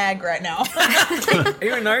like a nag right now. Are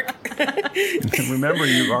you a narc? Remember,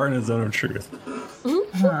 you are in a zone of truth.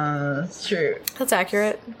 That's true. That's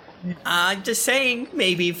accurate. Just saying,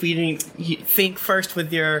 maybe if we didn't think first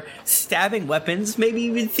with your stabbing weapons, maybe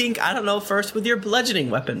you would think, I don't know, first with your bludgeoning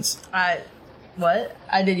weapons. What?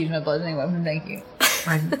 I did use my bludgeoning weapon, thank you.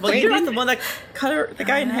 Well, you're not the one that cut the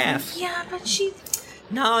guy in half. Yeah, but she...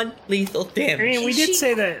 Non-lethal damage. I mean, we did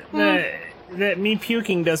say that me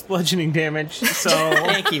puking does bludgeoning damage, so...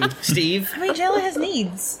 Thank you, Steve. I mean, Jayla has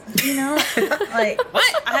needs, you know? Like,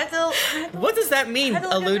 what? I have to what does that mean,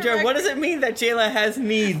 Aludra? What does it mean that Jayla has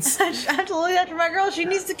needs? I have to look after my girl. She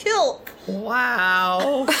needs to kill.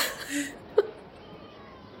 Wow.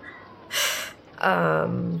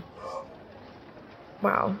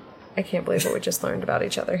 Wow. I can't believe what we just learned about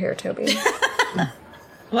each other here, Toby.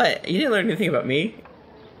 What? You didn't learn anything about me.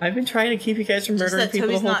 I've been trying to keep you guys from murdering people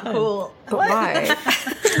Toby's the whole not time. cool. But why?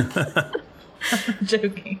 I'm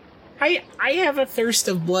joking. I have a thirst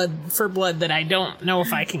of blood that I don't know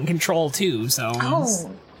if I can control too. So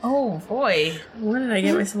Oh boy, what did I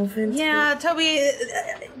get myself into? Yeah, Toby,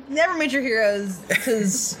 never meet your heroes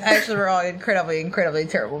because actually we're all incredibly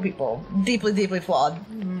terrible people, deeply flawed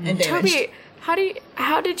and damaged. Toby,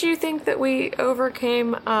 how did you think that we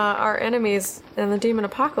overcame our enemies in the demon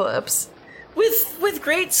apocalypse? With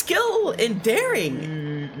great skill and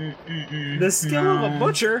daring. The skill of a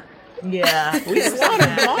butcher. Yeah, we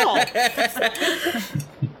slaughtered them all.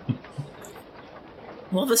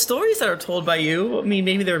 Well, the stories that are told by you, I mean,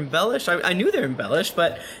 maybe they're embellished. I knew they're embellished,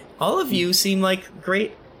 but all of you seem like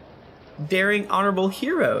great, daring, honorable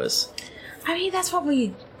heroes. I mean, that's what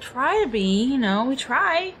we try to be, you know, we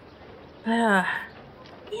try. But,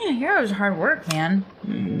 being a hero is hard work, man.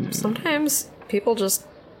 Sometimes people just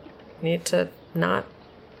need to not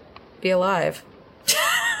be alive.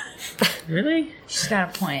 Really? She's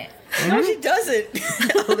got a point. No, she doesn't.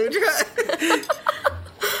 Aludra.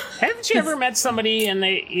 Haven't you ever met somebody and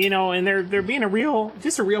they, and they're being a real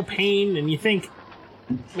pain, and you think,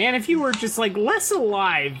 man, if you were just like less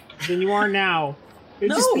alive than you are now,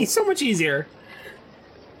 it'd just be so much easier.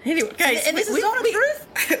 Anyway, guys, and this is not the truth.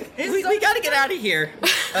 We gotta get out of here.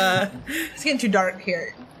 It's getting too dark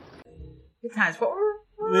here. Good times. What were?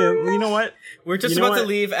 You know what? We're just about to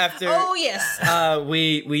leave after. Oh yes.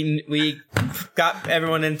 We got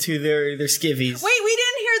everyone into their skivvies. Wait, we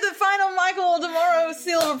didn't hear the final Michael Demaro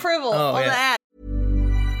seal of approval on the ad.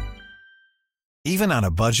 Even on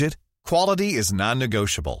a budget, quality is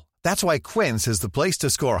non-negotiable. That's why Quince is the place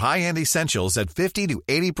to score high-end essentials at 50 to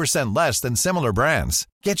 80% less than similar brands.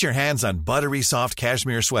 Get your hands on buttery soft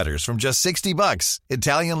cashmere sweaters from just $60,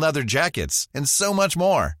 Italian leather jackets, and so much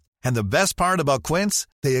more. And the best part about Quince,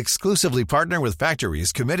 they exclusively partner with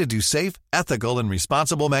factories committed to safe, ethical, and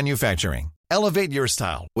responsible manufacturing. Elevate your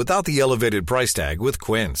style without the elevated price tag with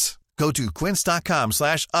Quince. Go to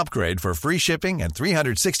quince.com/upgrade for free shipping and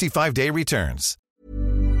 365-day returns.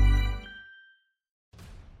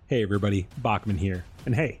 Hey everybody, Bachman here.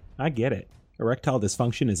 And hey, I get it. Erectile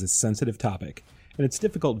dysfunction is a sensitive topic, and it's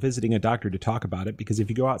difficult visiting a doctor to talk about it because if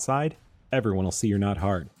you go outside, everyone will see you're not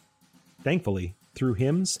hard. Thankfully, through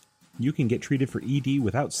HIMS, you can get treated for ED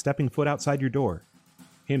without stepping foot outside your door.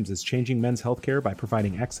 HIMS is changing men's healthcare by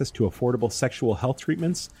providing access to affordable sexual health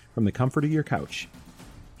treatments from the comfort of your couch.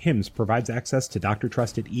 HIMS provides access to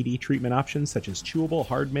doctor-trusted ED treatment options such as chewable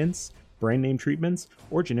hard mints, brand name treatments,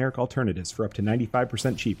 or generic alternatives for up to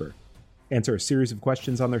 95% cheaper. Answer a series of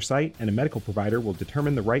questions on their site, and a medical provider will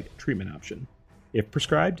determine the right treatment option. If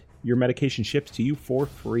prescribed, your medication ships to you for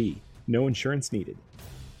free, no insurance needed.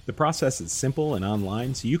 The process is simple and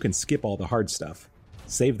online, so you can skip all the hard stuff.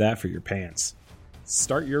 Save that for your pants.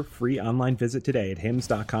 Start your free online visit today at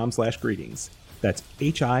hims.com/greetings. That's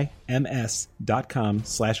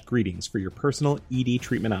HIMS.com/greetings for your personal ED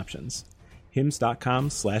treatment options.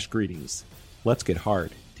 hims.com/greetings. Let's get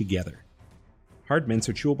hard together. Hard mints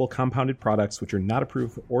are chewable compounded products which are not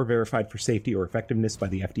approved or verified for safety or effectiveness by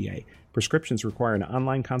the FDA. Prescriptions require an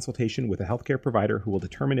online consultation with a healthcare provider who will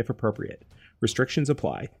determine if appropriate. Restrictions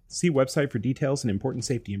apply. See website for details and important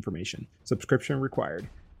safety information. Subscription required.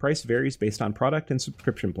 Price varies based on product and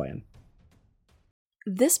subscription plan.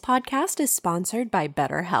 This podcast is sponsored by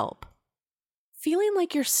BetterHelp. Feeling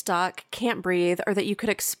like you're stuck, can't breathe, or that you could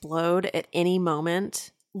explode at any moment?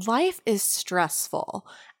 Life is stressful.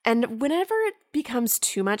 And whenever it becomes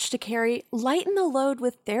too much to carry, lighten the load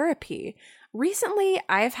with therapy. Recently,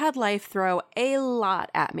 I've had life throw a lot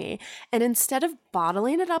at me, and instead of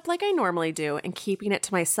bottling it up like I normally do and keeping it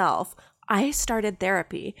to myself, I started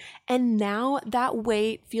therapy, and now that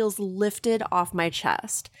weight feels lifted off my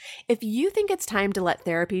chest. If you think it's time to let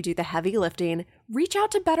therapy do the heavy lifting, reach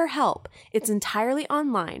out to BetterHelp. It's entirely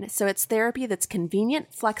online, so it's therapy that's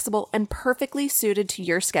convenient, flexible, and perfectly suited to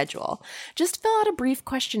your schedule. Just fill out a brief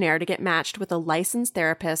questionnaire to get matched with a licensed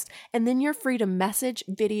therapist, and then you're free to message,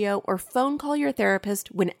 video, or phone call your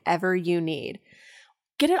therapist whenever you need.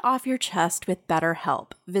 Get it off your chest with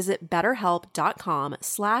BetterHelp. Visit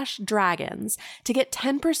betterhelp.com/dragons to get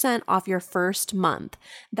 10% off your first month.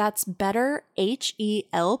 That's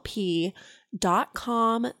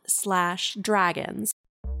betterhelp.com/dragons.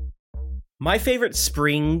 My favorite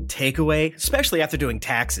spring takeaway, especially after doing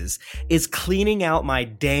taxes, is cleaning out my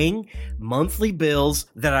dang monthly bills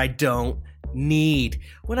that I don't need.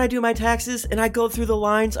 When I do my taxes and I go through the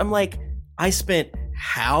lines, I'm like, I spent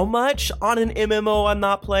how much on an MMO I'm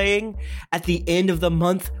not playing? At the end of the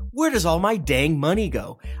month, where does all my dang money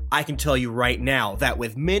go? I can tell you right now that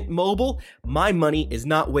with Mint Mobile, my money is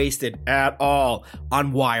not wasted at all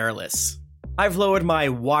on wireless. I've lowered my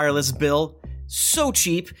wireless bill so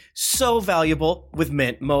cheap, so valuable with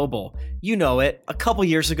Mint Mobile. You know it. A couple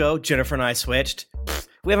years ago, Jennifer and I switched.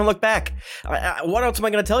 We haven't looked back. What else am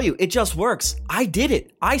I going to tell you? It just works. I did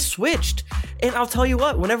it. I switched. And I'll tell you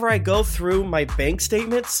what, whenever I go through my bank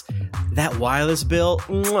statements, that wireless bill,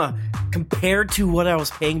 compared to what I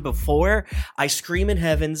was paying before, I scream in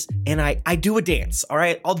heavens and I do a dance, all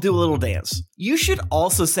right? I'll do a little dance. You should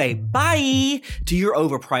also say bye to your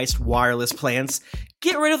overpriced wireless plans.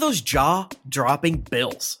 Get rid of those jaw-dropping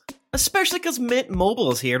bills, especially because Mint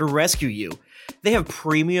Mobile is here to rescue you. They have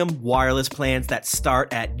premium wireless plans that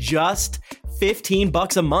start at just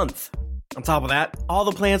 $15 a month. On top of that, all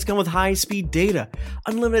the plans come with high-speed data,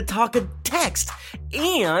 unlimited talk and text,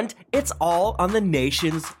 and it's all on the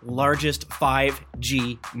nation's largest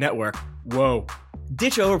 5G network. Whoa.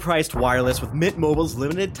 Ditch overpriced wireless with Mint Mobile's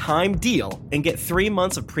limited time deal and get 3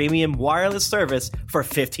 months of premium wireless service for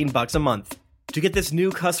 $15 a month. To get this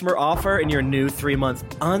new customer offer and your new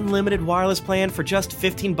 3-month unlimited wireless plan for just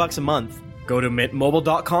 $15 a month, Go to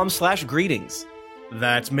mintmobile.com/greetings.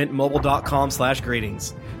 That's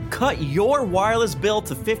mintmobile.com/greetings. Cut your wireless bill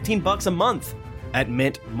to $15 a month at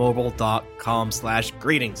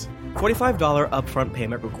mintmobile.com/greetings. $45 upfront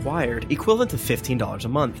payment required, equivalent to $15 a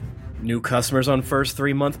month. New customers on first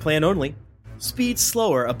 3-month plan only. Speed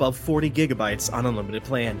slower above 40 gigabytes on unlimited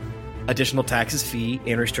plan. Additional taxes, fee,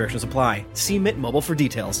 and restrictions apply. See Mint Mobile for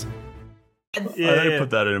details. I didn't put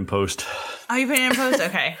that in post. Oh, you put it in post?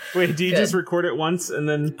 Okay. Wait, do you Good. just record it once and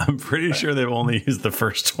then? I'm pretty sure they've only used the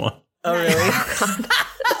first one. Oh, really?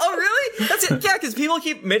 Oh, really? That's it. Yeah, because people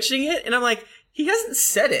keep mentioning it, and I'm like, he hasn't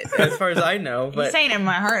said it, as far as I know. But He's saying it in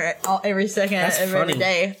my heart every second, that's every funny.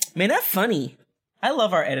 day. Man, that's funny. I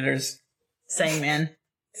love our editors. Same, man.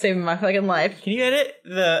 Saving my fucking life. Can you edit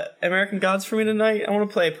the American Gods for me tonight? I want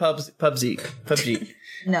to play PUBG.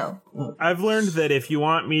 No. I've learned that if you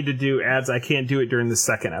want me to do ads, I can't do it during the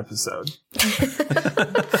second episode.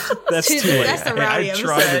 That's too late. That's the rowdy I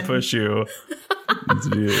tried episode. to push you to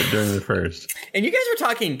do it during the first. And you guys were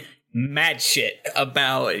talking mad shit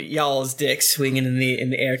about y'all's dicks swinging in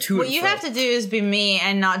the air too. What you have to do is be me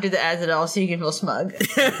and not do the ads at all, so you can feel smug.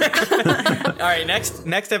 All right, next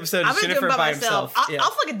episode I'm is gonna Jennifer do it by by myself. himself.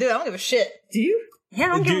 I'll fucking do it. I don't give a shit. Do you? Yeah, I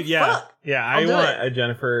don't give a fuck. Yeah, I'll I do want it. a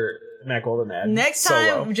Jennifer McWilden ad. Next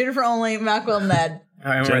solo. time, Jennifer only, Macwell Ned.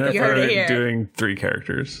 All right, Jennifer You heard it here. doing 3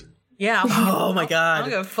 characters. Yeah. Oh my I god. don't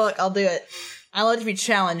give a fuck. I'll do it. I love to be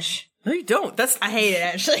challenged. No, you don't. I hate it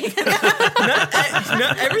actually. No,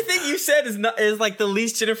 everything you said is like the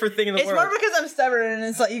least Jennifer thing in the It's world. more because I'm stubborn and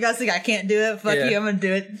it's like, you guys think I can't do it? Fuck Yeah. you. I'm gonna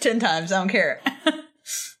do it 10 times. I don't care.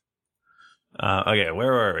 Okay,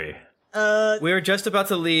 where were we? We were just about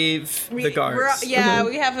to leave the guards. We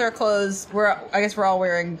have their clothes. I guess we're all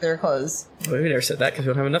wearing their clothes. Wait, we never said that because we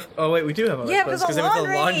don't have enough. Oh wait, we do have other Yeah, clothes because of it was the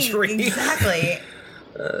laundry. laundry. Exactly.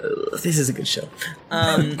 This is a good show.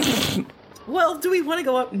 Well, do we want to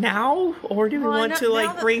go up now, or do we want to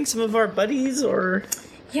like bring some of our buddies, or?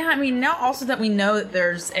 Yeah, I mean, now also that we know that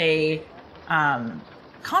there's a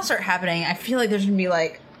concert happening, I feel like there's gonna be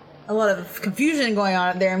like a lot of confusion going on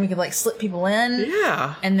up there, and we could like slip people in.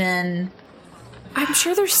 Yeah, and then I'm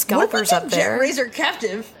sure there's scalpers up there. Razor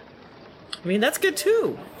captive. I mean, that's good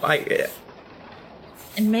too.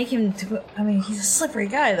 And make him. I mean, he's a slippery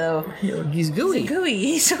guy, though. He's gooey.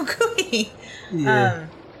 He's so gooey. Yeah.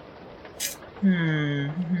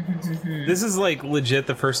 This is like legit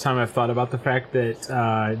the first time I've thought about the fact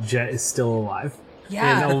that Jet is still alive.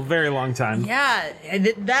 Yeah. In a very long time. Yeah, and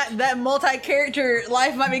that multi-character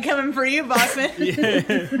life might be coming for you,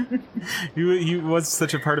 Bossman. He was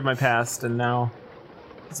such a part of my past, and now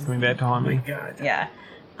it's coming back to haunt me. God. Yeah.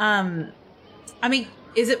 I mean,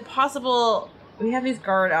 is it possible we have these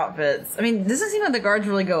guard outfits? I mean, doesn't seem like the guards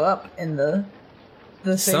really go up in the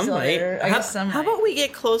space Some might. elevator. I guess some How might. about we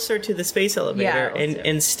get closer to the space elevator let's do it.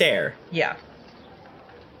 and stare? Yeah.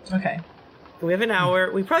 Okay. We have an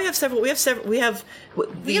hour. We probably have several. We have several. We have. The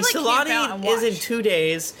can, like, camp out and Solani is in watch. 2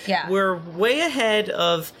 days. Yeah. We're way ahead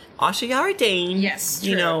of Ashigari Dane. Yes,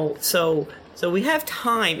 You true. know, so we have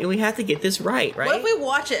time, and we have to get this right. What if we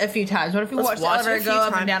watch it a few times? What if we Let's watch the watch it a elevator few go up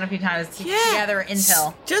times. and down a few times to Yeah. gather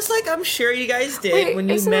intel? Just like I'm sure you guys did Wait, when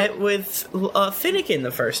you isn't met with Finnegan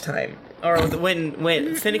the first time. Or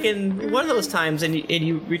when Finnegan, one of those times, and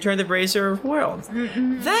you returned the Brazier of Worlds.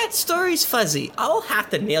 That story's fuzzy. I'll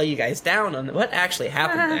have to nail you guys down on what actually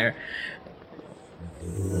happened there.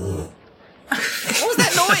 What was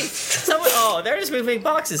that noise? They're just moving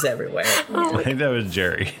boxes everywhere. I think that was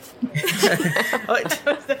Jerry.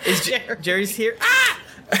 Is Jerry's here? Ah!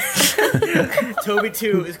 Toby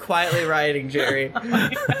 2 is quietly riding Jerry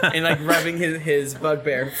and like rubbing his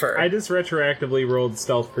bugbear fur. I just retroactively rolled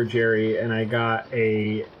stealth for Jerry, and I got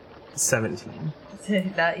a 17.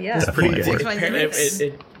 That's pretty good.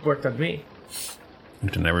 It worked on me.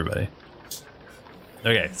 Worked on everybody.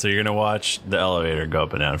 Okay, so you're gonna watch the elevator go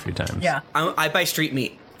up and down a few times. Yeah. I buy street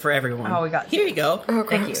meat for everyone. Oh, we got Here you go. Oh,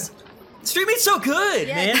 Thank you. gross. Street meat's so good,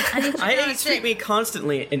 Yeah, man. I need to I go on ate a street stick. meat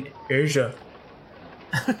constantly in Asia.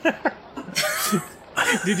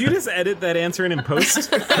 Did you just edit that answer in post?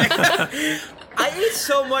 I ate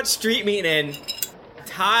so much street meat in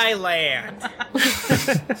Thailand.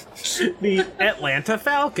 The Atlanta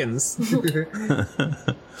Falcons.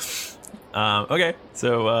 Okay,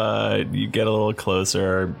 so you get a little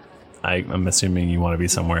closer. I'm assuming you want to be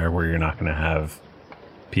somewhere where you're not going to have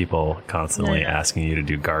people constantly No. asking you to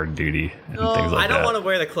do guard duty and No, things like I that. don't want to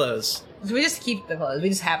wear the clothes. So we just keep the clothes. We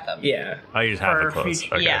just have them. Yeah. Oh, you just have the For clothes.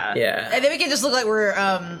 future- Okay. Yeah. Yeah. And then we can just look like we're,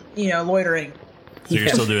 loitering. So you're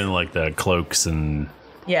still doing like the cloaks and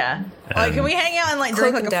Yeah. Like, can we hang out and like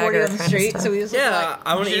drink Cloak like and a 40 dagger on the kinda street? stuff. So we just look Yeah, like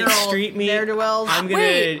I want to eat general street meat. ne'er-do-wells. I'm gonna.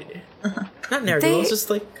 Wait. Not narrowgirls, just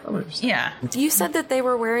like colors. Yeah. You said that they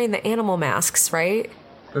were wearing the animal masks, right?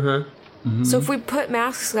 Uh-huh. Mm-hmm. So if we put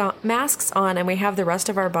masks on and we have the rest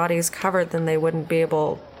of our bodies covered, then they wouldn't be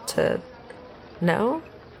able to know?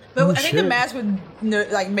 But I think the mask would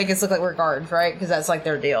make us look like we're guards, right? Because that's like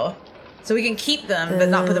their deal. So we can keep them, but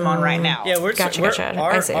not put them on right now. Yeah,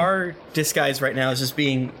 Gotcha. Our disguise right now is just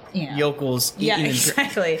being yokels eating. Yeah,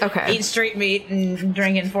 exactly. Okay. Eating street meat and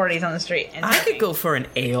drinking 40s on the street. And I could go for an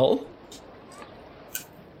ale.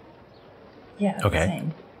 Yeah. Okay.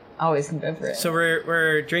 Same. Always can go for it. So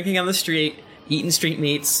we're drinking on the street, eating street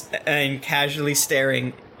meats, and casually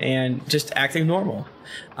staring and just acting normal.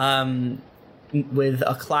 With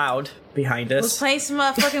a cloud behind us. Let's play some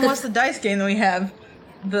fucking what's the dice game that we have?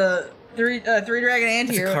 The three dragon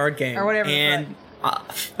ante It's a card game or whatever. And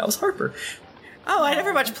that was Harper. Oh, I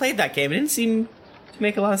never much played that game. It didn't seem to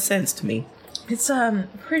make a lot of sense to me. It's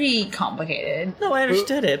pretty complicated. No, I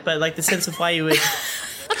understood it, but like the sense of why you would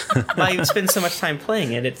spend so much time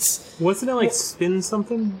playing it. Wasn't it like spin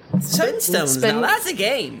something? Spin stones. Spin- Now that's a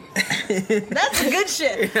game. That's the good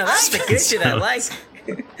shit. That's the good shit I like.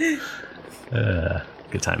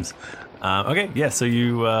 Good times. Okay, yeah. So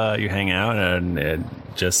you hang out, and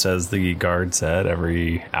just as the guard said,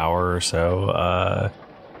 every hour or so,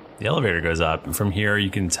 the elevator goes up. From here, you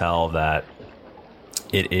can tell that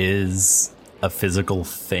it is a physical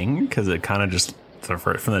thing because it kind of just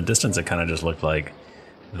from the distance, it kind of just looked like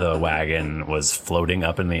the wagon was floating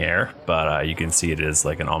up in the air. But you can see it is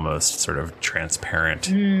like an almost sort of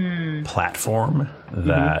transparent platform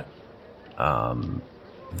that.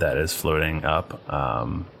 That is floating up.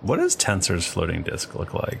 What does Tensor's floating disc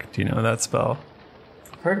look like? Do you know that spell?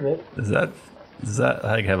 Heard of it. Does that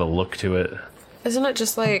like have a look to it? Isn't it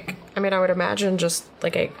just like, I mean, I would imagine just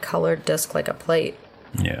like a colored disc, like a plate.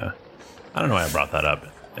 Yeah. I don't know why I brought that up.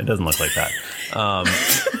 It doesn't look like that.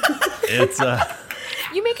 It's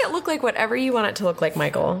You make it look like whatever you want it to look like,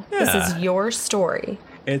 Michael. Yeah. This is your story.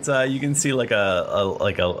 It's you can see like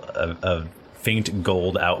a faint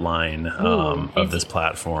gold outline of this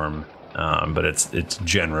platform, but it's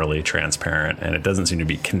generally transparent, and it doesn't seem to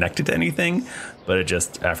be connected to anything, but it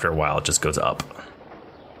just, after a while, it just goes up,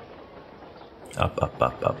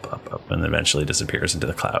 and eventually disappears into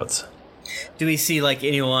the clouds. Do we see like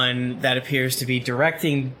anyone that appears to be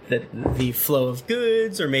directing the flow of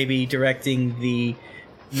goods, or maybe directing the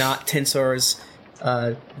not Tensor's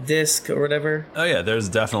disc or whatever? Oh yeah, there's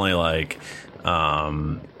definitely like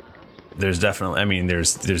there's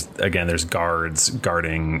guards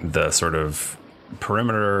guarding the sort of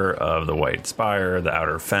perimeter of the White Spire, the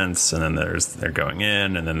outer fence, and then they're going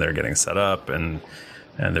in, and then they're getting set up, and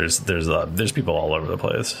there's people all over the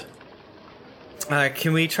place.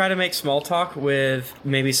 Can we try to make small talk with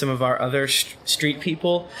maybe some of our other street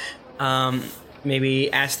people?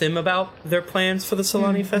 Maybe ask them about their plans for the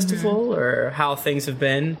Solani Festival, or how things have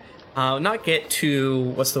been. Not get too,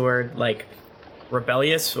 what's the word, like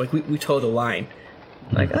rebellious. Like we toe the line.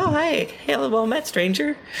 Like, oh hey, well met,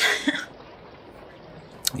 stranger.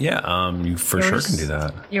 Yeah, you for sure can do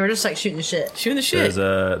that. You were just like shooting the shit. Shooting the shit.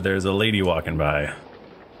 There's a lady walking by,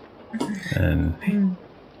 and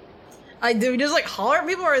do we just like holler at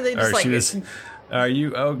people, or are they just like?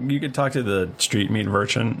 You could talk to the street meat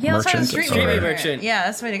merchant. Yeah, let's try the street meat or- merchant. Yeah,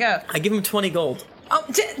 that's the way to go. I give him 20 gold. Oh,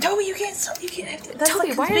 Toby, you can't. That's Toby,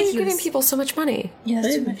 like why are you conspicuous. giving people so much money? Yeah,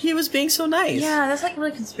 that's too much. He was being so nice. Yeah, that's like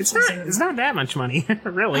really conspicuous. It's not that much money,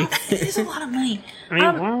 really. It is a lot of money. I mean,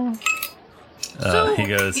 well, he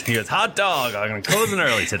goes, hot dog, I'm going to close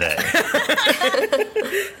early today.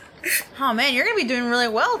 Oh man, you're gonna be doing really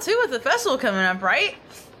well too with the festival coming up, right?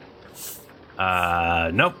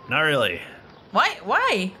 Nope, not really.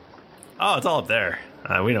 Why? Oh, it's all up there.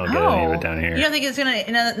 We don't get any of it down here. You don't think it's gonna?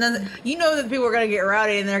 You know that people are gonna get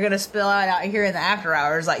rowdy and they're gonna spill out here in the after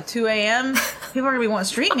hours, like 2 a.m. People are gonna be wanting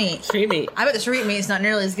street meat. Street meat. I bet the street meat's not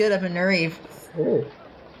nearly as good up in Nariv.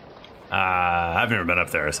 I've never been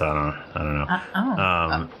up there, so I don't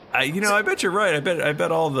know. I bet you're right. I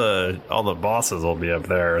bet all the bosses will be up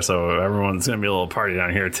there, so everyone's gonna be a little party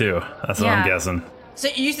down here too. That's what I'm guessing. So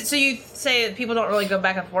you say that people don't really go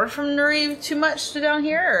back and forth from Nariv too much to down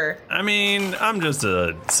here, or? I mean, I'm just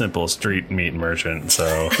a simple street meat merchant,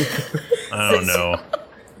 so I don't know.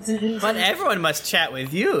 But everyone must chat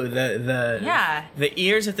with you. The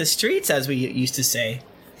ears of the streets, as we used to say.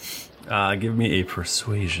 Give me a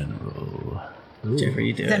persuasion roll. Jeffrey,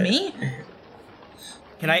 you do Is that me?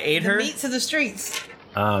 Can I aid her? The meats of the streets.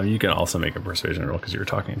 You can also make a persuasion roll because you were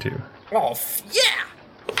talking to. Oh, yeah!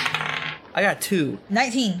 I got 2.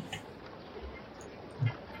 19.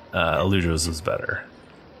 Eludra's was better.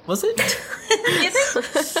 Was it?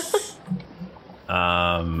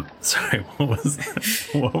 Sorry,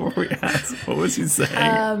 what were we asking? What was he saying?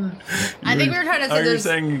 I think we were trying to say you were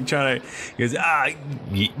saying, he goes,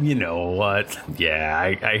 you know what?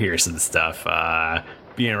 Yeah, I hear some stuff.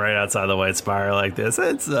 Being right outside the White Spire like this,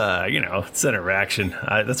 it's, center of action.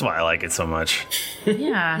 That's why I like it so much.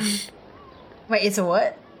 Yeah. Wait, it's a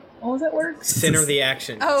what? What was that word? Center of the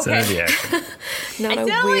action. Oh, okay. Center of the action. Not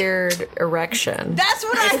a weird erection. That's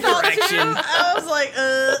what I thought too. I was like,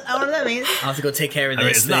 I don't know what that means. I'll have to go take care of I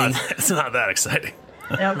mean, this thing. it's not that exciting.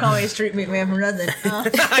 Don't call me a street meat man for nothing.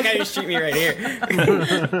 I got your street meat right here.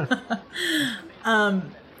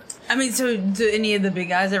 I mean, so do any of the big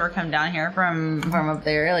guys ever come down here from up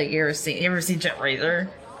there? Like, you ever see Jet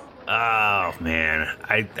Razor? Oh man,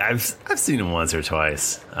 I've seen him once or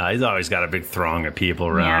twice. He's always got a big throng of people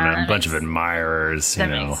around him, a bunch of admirers. You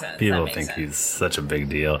know, people think he's such a big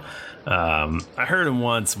deal. I heard him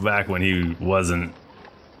once back when he wasn't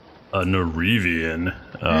a Nerevian,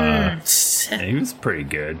 and he was pretty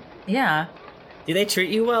good. Yeah. Do they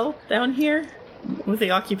treat you well down here? With the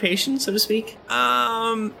occupation, so to speak?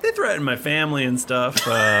 They threaten my family and stuff.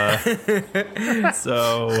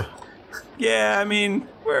 So, yeah, I mean,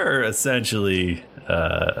 we're essentially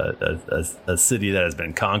a city that has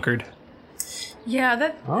been conquered. Yeah,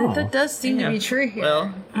 that does seem to be true here.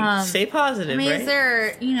 Well, stay positive, I mean, right? is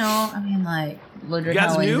there, like, You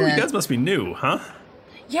guys new? You guys must be new, huh?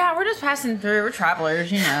 Yeah, we're just passing through. We're travelers,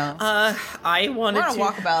 I wanted we're on a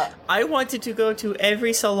walkabout. I wanted to go to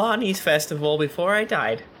every Solani's festival before I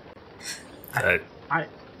died.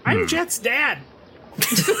 I'm Jet's dad.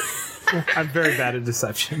 I'm very bad at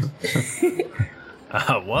deception.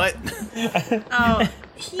 What? Oh,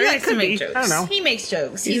 he likes to make jokes. I don't know. He makes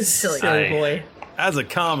jokes. He's a silly boy. As a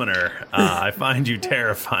commoner, I find you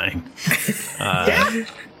terrifying.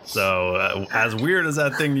 So, as weird as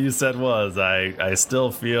that thing you said was, I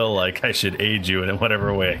still feel like I should aid you in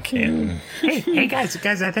whatever way I can. Hey guys,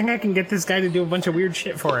 I think I can get this guy to do a bunch of weird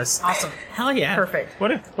shit for us. Awesome. Hell yeah. Perfect. What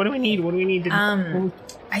do we need? What do we need to do?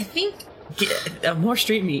 I think Get, more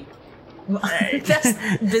street meat. that's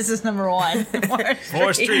business number one.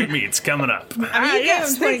 More street meats coming up. I mean, you gave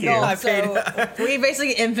him 20 gold, I so we basically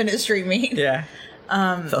get infinite street meat. Yeah.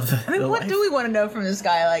 I mean, what do we want to know from this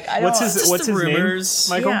guy? Like, I don't. What's his rumors.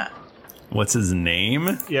 name, Michael? Yeah. What's his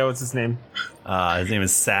name? Yeah, what's his name? His name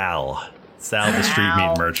is Sal. Sal, the street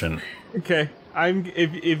meat merchant. Okay.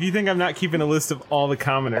 If you think I'm not keeping a list of all the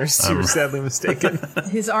commoners, you're sadly mistaken.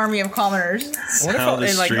 His army of commoners. What if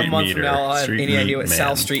in like a month from now I'll have any idea what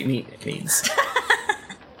Sal Street Meat means?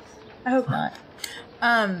 I hope not.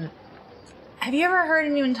 Have you ever heard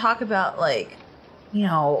anyone talk about, like,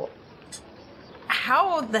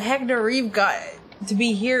 how the heck Nerev got to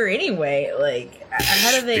be here anyway? Like,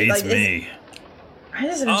 how do they? Beats like, me. I'm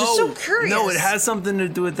just so curious. No, it has something to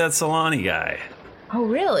do with that Solani guy. Oh,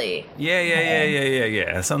 really? Yeah. It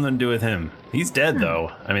has something to do with him. He's dead though.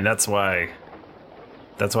 I mean, that's why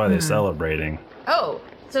they're celebrating. Oh,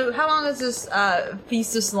 so how long has this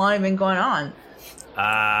Feast of Solani been going on?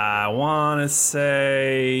 I want to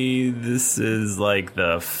say this is like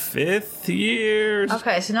the 5th year.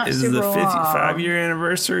 Okay, so not is super the long. 55-year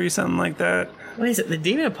anniversary, something like that. What is it? The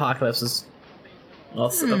Demon Apocalypse was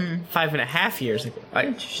 5.5 years ago.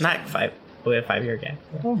 Not 5. We had a 5-year gap.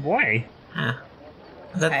 Oh boy. Huh.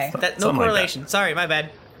 Okay. No Something correlation. like Sorry, my bad.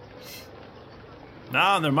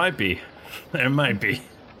 No, there might be. There might be.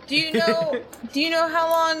 Do you know how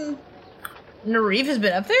long Nerev has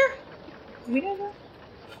been up there? Do we know that?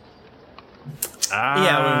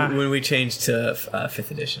 Yeah, when we changed to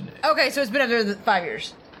 5th edition. Okay, so it's been up there 5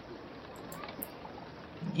 years.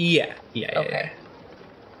 Yeah. Okay.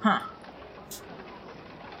 Huh.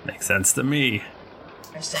 Makes sense to me.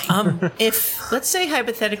 If, let's say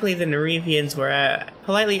hypothetically the Nerevians were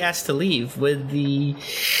politely asked to leave, would the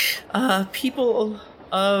people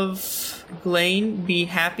of Glane be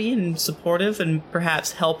happy and supportive and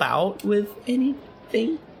perhaps help out with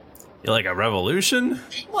anything? Like a revolution?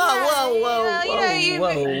 Whoa.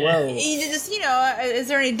 You just, is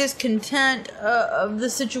there any discontent of the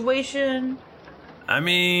situation? I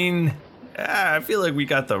mean, I feel like we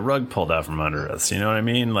got the rug pulled out from under us. You know what I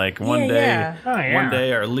mean? Like one day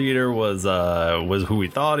our leader was who we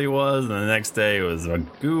thought he was, and the next day it was a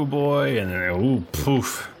goo boy, and then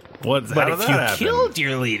poof. How did that happen? Killed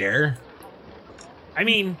your leader, I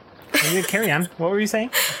mean, carry on. What were you saying?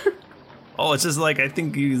 Oh, it's just like I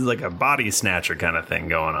think he's like a body snatcher kind of thing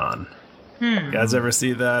going on. You guys ever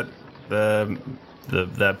see that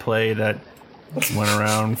that play that went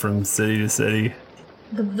around from city to city?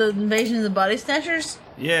 The Invasion of the Body Snatchers?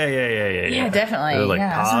 Yeah. Yeah, definitely. They're like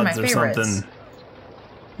yeah, pods or something.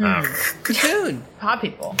 Cocoon. Pod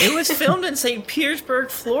people. It was filmed in St. Petersburg,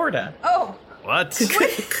 Florida. Oh. What?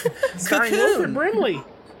 Starring Wilford Brimley.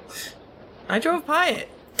 I drove by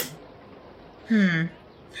it.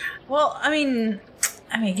 Well, I mean,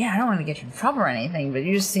 yeah, I don't want to get you in trouble or anything, but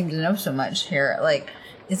you just seem to know so much here. Like,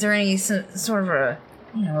 is there any sort of a,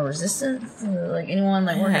 resistance? Like, anyone,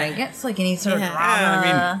 like, working against, like, any sort of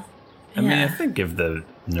drama? I mean, I think if the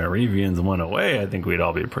Nerevians went away, I think we'd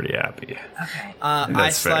all be pretty happy. Okay. I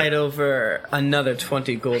slide over another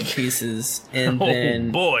 20 gold pieces, and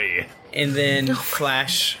then... boy! And then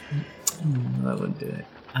flash... I wouldn't do it.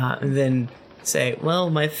 And then say, well,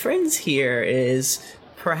 my friends here is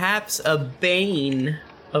perhaps a bane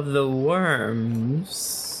of the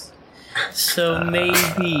worms. So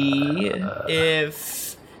maybe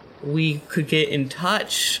if we could get in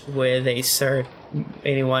touch with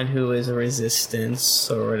anyone who is a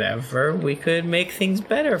resistance or whatever, we could make things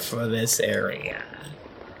better for this area.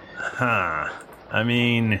 Huh. I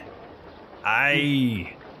mean,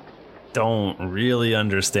 I don't really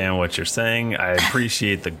understand what you're saying. I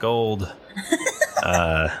appreciate the gold.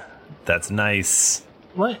 That's nice.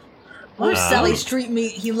 What? Where's Sally Street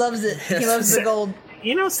meat? He loves it. He loves the gold.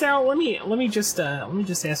 Sal, let me just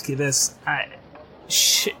ask you this.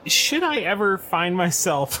 Should I ever find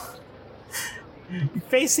myself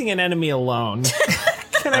facing an enemy alone,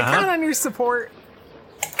 can I count on your support?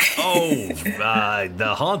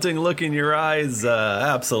 The haunting look in your eyes,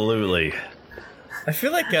 absolutely. I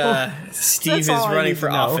feel like Steve is running for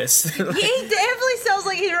office. He definitely sounds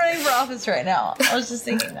like he's running for office right now. I was just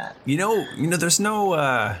thinking that. There's no.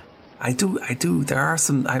 I do. There are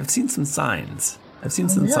some. I've seen some signs.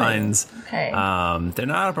 Signs. Okay. They're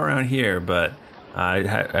not up around here, but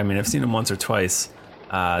I've seen them once or twice.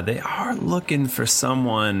 They are looking for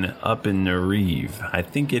someone up in Nerev. I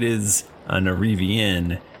think it is a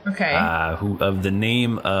Nerevian. Okay. Who of the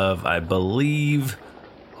name of, I believe,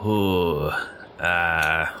 hold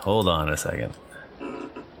on a second.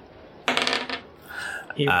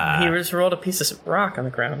 He just rolled a piece of rock on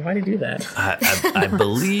the ground. Why'd he do that? I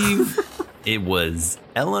believe it was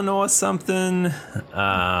Eleanor something.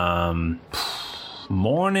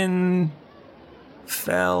 Morning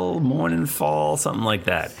Fall, something like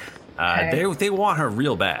that. They want her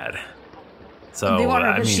real bad. So they want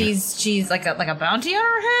her because she's like a bounty on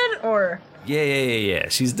her head, or yeah.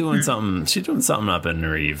 She's doing something. She's doing something up in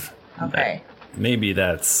Nerev. Okay. Maybe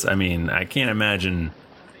that's. I mean, I can't imagine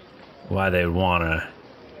why they would want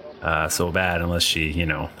her so bad unless she,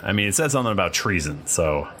 I mean, it said something about treason.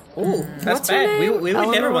 So. Ooh, that's bad. We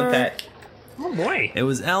would never want that. Oh boy. It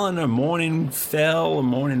was Eleanor Morning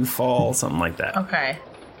Fall, something like that. Okay.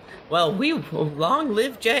 Well, we long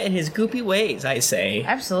live Jet and his goopy ways, I say.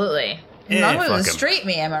 Absolutely. Yeah, long live the straight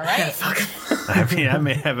me, am I right? I mean, I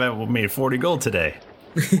may have made 40 gold today.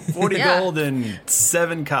 40 gold and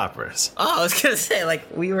 7 coppers. Oh, I was going to say,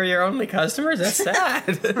 like, we were your only customers? That's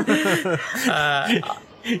sad.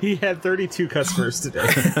 He had 32 customers today.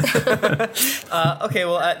 Okay,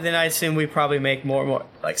 well, then I assume we probably make more,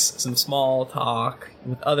 like, some small talk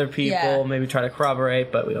with other people, Yeah. maybe try to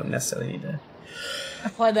corroborate, but we don't necessarily need to.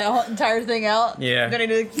 Apply that whole entire thing out. Yeah. I'm gonna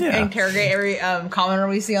interrogate every commenter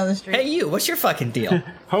we see on the street. Hey, you, what's your fucking deal?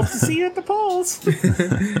 Hope to see you at the polls.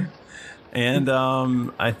 And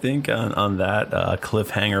I think on that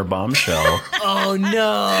cliffhanger bombshell, Oh,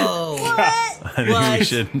 no. I think we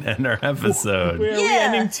should end our episode. Are we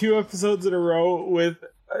ending 2 episodes in a row with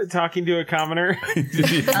talking to a commoner?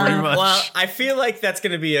 Pretty much. Well, I feel like that's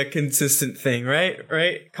going to be a consistent thing, right?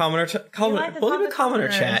 Commenter, we'll do a commenter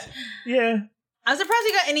chat. Yeah. I'm surprised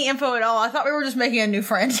we got any info at all. I thought we were just making a new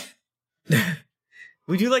friend.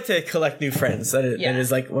 We do like to collect new friends. That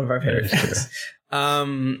is like one of our favorite things.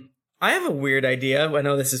 I have a weird idea. I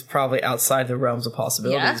know this is probably outside the realms of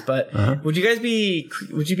possibilities, but would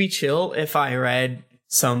you be chill if I read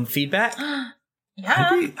some feedback?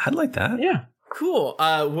 Yeah. I'd like that. Yeah. Cool.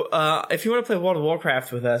 If you want to play World of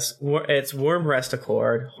Warcraft with us, it's Wormrest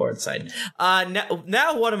Accord, Horde side.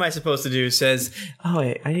 Now what am I supposed to do? Says, oh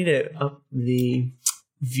wait, I need to up the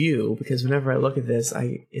view because whenever I look at this,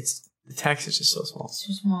 the text is just so small. It's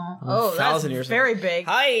too small. Oh, that's very big.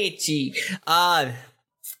 Hi, Chi.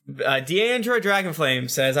 D'Android Dragonflame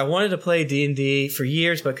says, I wanted to play D&D for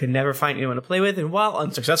years, but could never find anyone to play with. And while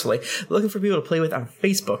unsuccessfully looking for people to play with on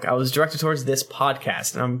Facebook, I was directed towards this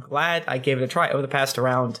podcast. And I'm glad I gave it a try. Over the past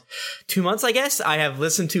around 2 months, I guess, I have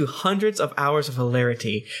listened to hundreds of hours of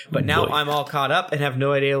hilarity. But now I'm all caught up and have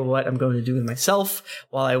no idea what I'm going to do with myself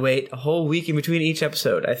while I wait a whole week in between each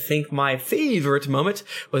episode. I think my favorite moment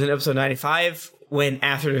was in episode 95, when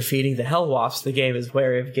after defeating the Hell Wasps, the game is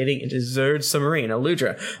wary of getting into Zerd's submarine.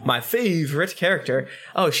 Aludra, my favorite character.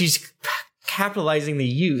 Oh, she's capitalizing the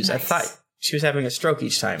U's. Nice. I thought she was having a stroke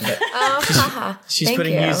each time, but she's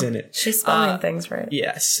putting U's in it. She's spelling things right.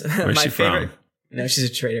 Yes. Where's my she favorite. from? No, she's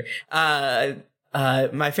a traitor.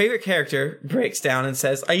 My favorite character breaks down and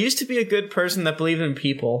says, I used to be a good person that believed in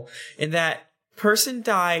people, and that person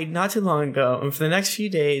died not too long ago, and for the next few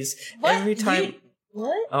days, every time...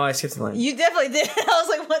 What? Oh, I skipped the line. You definitely did. I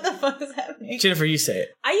was like, what the fuck is happening? Jennifer, you say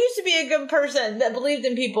it. I used to be a good person that believed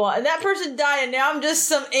in people, and that person died, and now I'm just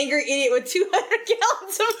some angry idiot with 200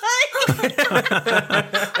 gallons of money.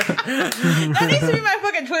 That needs to be my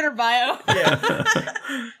fucking Twitter bio. Yeah.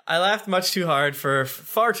 I laughed much too hard for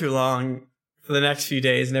far too long for the next few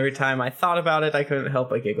days, and every time I thought about it, I couldn't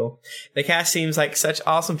help but giggle. The cast seems like such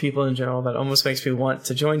awesome people in general that almost makes me want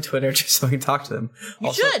to join Twitter just so I can talk to them.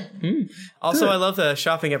 You should. Also, I love the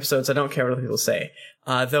shopping episodes. I don't care what other people say.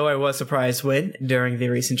 Though I was surprised when, during the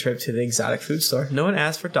recent trip to the exotic food store, no one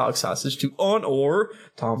asked for dog sausage to honor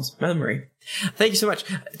Tom's memory. Thank you so much.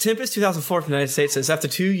 Tempest 2004 from the United States says, after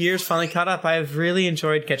 2 years finally caught up, I have really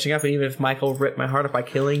enjoyed catching up, and even if Michael ripped my heart up by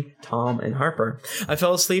killing Tom and Harper. I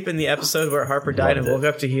fell asleep in the episode where Harper died and woke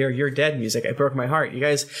up to hear You're Dead music. I broke my heart. You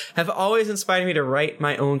guys have always inspired me to write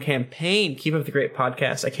my own campaign. Keep up the great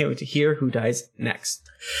podcast. I can't wait to hear who dies next.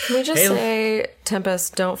 Can we just say,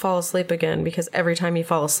 Tempest, don't fall asleep again, because every time you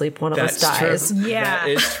fall asleep, one of us dies. True. Yeah. That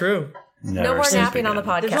is true. No more napping on the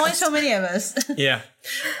podcast. There's only so many of us. Yeah.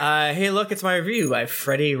 Hey, look, it's my review by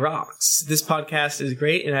Freddie Rocks. This podcast is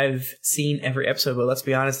great, and I've seen every episode, but let's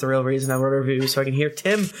be honest, the real reason I wrote a review is so I can hear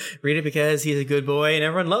Tim read it because he's a good boy and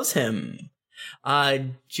everyone loves him.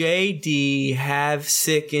 JD have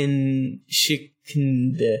sick and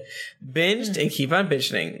binged and keep on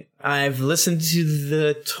bitching. I've listened to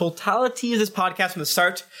the totality of this podcast from the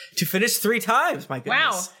start to finish 3 times. My goodness.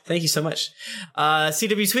 Wow. Thank you so much.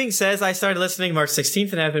 CW Swing says, I started listening March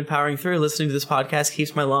 16th and I've been powering through. Listening to this podcast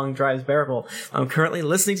keeps my long drives bearable. I'm currently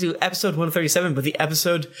listening to episode 137, but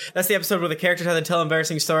that's the episode where the characters have to tell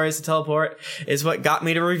embarrassing stories to teleport is what got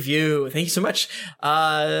me to review. Thank you so much.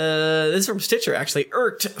 This is from Stitcher, actually.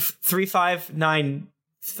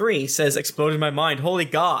 Ert3593 says, exploded my mind. Holy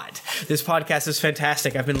God. This podcast is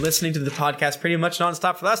fantastic. I've been listening to the podcast pretty much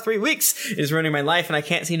nonstop for the last 3 weeks. It is ruining my life and I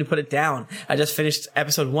can't seem to put it down. I just finished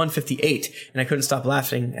episode 158 and I couldn't stop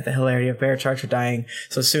laughing at the hilarity of Bear Charger dying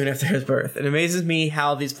so soon after his birth. It amazes me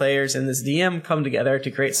how these players and this DM come together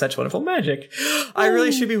to create such wonderful magic. I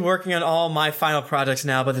really should be working on all my final projects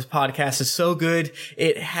now, but this podcast is so good.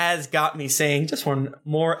 It has got me saying just one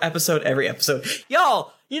more episode every episode.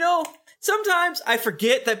 Y'all, sometimes I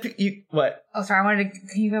forget that what? Oh, sorry.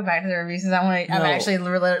 Can you go back to the reviews? Because I'm actually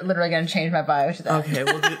literally going to change my bio to that. Okay,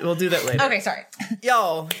 we'll do that later. Okay, sorry.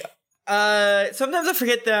 Y'all, sometimes I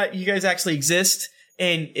forget that you guys actually exist.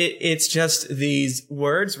 And it's just these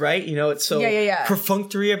words, right? It's so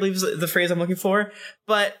perfunctory, I believe is the phrase I'm looking for.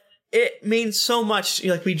 But it means so much.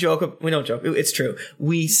 Like we don't joke. It's true.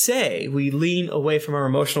 We lean away from our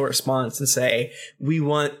emotional response and say, we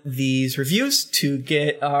want these reviews to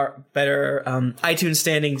get our better iTunes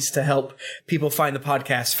standings to help people find the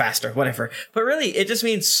podcast faster, whatever. But really, it just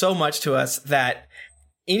means so much to us that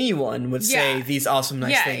anyone would say these awesome,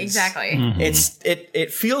 nice things. Yeah, exactly. Mm-hmm.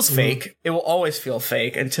 It feels fake. It will always feel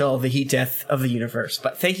fake until the heat death of the universe.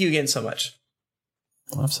 But thank you again so much.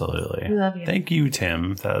 Absolutely. We love you. Thank you,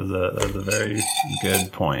 Tim. That was a very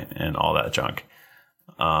good point and all that junk.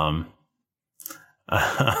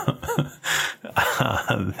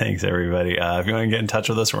 Thanks, everybody. If you want to get in touch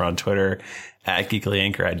with us, we're on Twitter at Geekly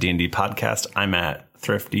Anchor, at D&D Podcast. I'm at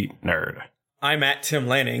Thrifty Nerd. I'm at Tim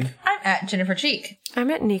Lanning. I'm at Jennifer Cheek.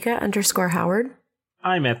 I'm at Nika_Howard.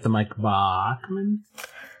 I'm at the Mike Bachman.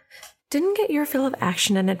 Didn't get your fill of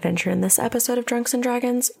action and adventure in this episode of Drunks and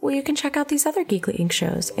Dragons? Well, you can check out these other Geekly Inc.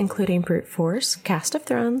 shows, including Brute Force, Cast of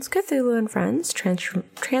Thrones, Cthulhu and Friends,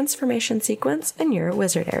 Transformation Sequence, and You're a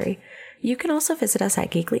Wizardary. You can also visit us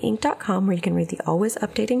at geeklyinc.com, where you can read the always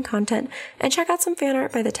updating content and check out some fan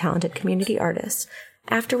art by the talented community artists.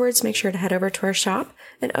 Afterwards, make sure to head over to our shop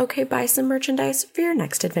and buy some merchandise for your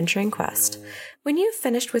next adventuring quest. When you've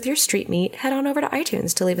finished with your street meat, head on over to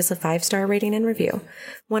iTunes to leave us a 5-star rating and review.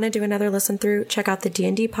 Want to do another listen through? Check out the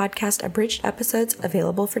D&D Podcast abridged episodes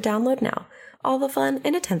available for download now. All the fun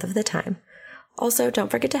in a tenth of the time. Also, don't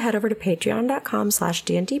forget to head over to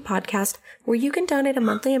patreon.com/D&D Podcast, where you can donate a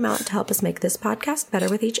monthly amount to help us make this podcast better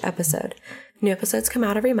with each episode. New episodes come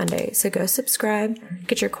out every Monday, so go subscribe,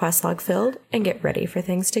 get your quest log filled, and get ready for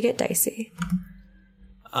things to get dicey.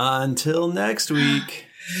 Until next week,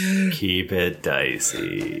 keep it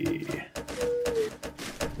dicey.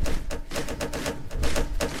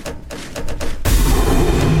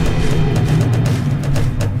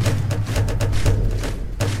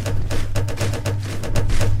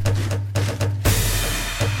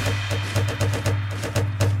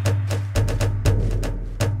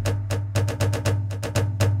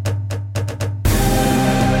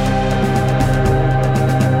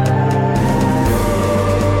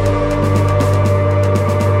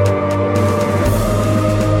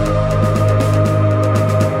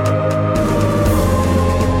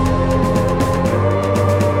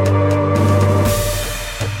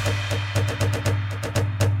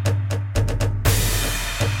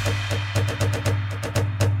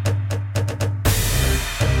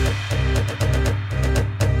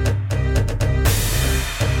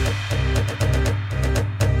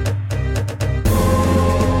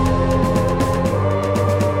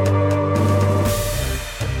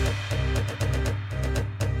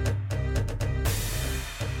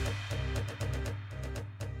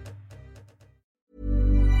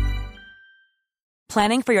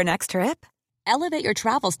 Planning for your next trip? Elevate your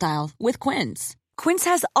travel style with Quince. Quince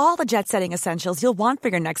has all the jet-setting essentials you'll want for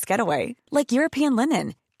your next getaway, like European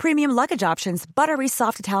linen, premium luggage options, buttery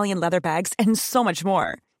soft Italian leather bags, and so much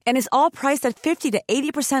more. And is all priced at 50 to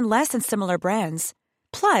 80% less than similar brands.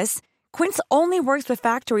 Plus, Quince only works with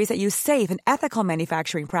factories that use safe and ethical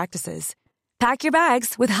manufacturing practices. Pack your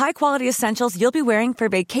bags with high-quality essentials you'll be wearing for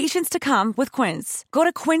vacations to come with Quince. Go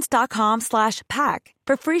to quince.com/pack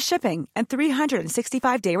for free shipping and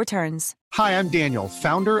 365-day returns. Hi, I'm Daniel,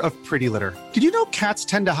 founder of Pretty Litter. Did you know cats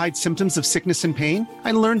tend to hide symptoms of sickness and pain?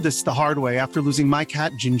 I learned this the hard way after losing my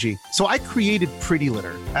cat, Gingy. So I created Pretty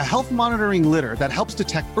Litter, a health monitoring litter that helps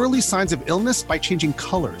detect early signs of illness by changing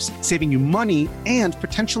colors, saving you money and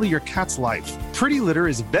potentially your cat's life. Pretty Litter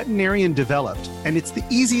is veterinarian developed, and it's the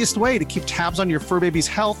easiest way to keep tabs on your fur baby's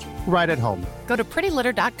health right at home. Go to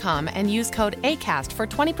prettylitter.com and use code ACAST for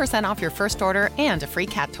 20% off your first order and a free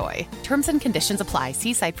cat toy. Terms and conditions apply.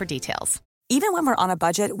 See site for details. Even when we're on a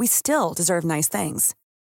budget, we still deserve nice things.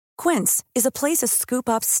 Quince is a place to scoop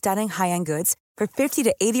up stunning high-end goods for 50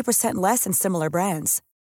 to 80% less than similar brands.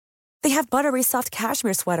 They have buttery soft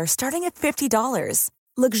cashmere sweaters starting at $50,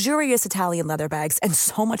 luxurious Italian leather bags, and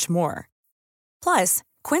so much more. Plus,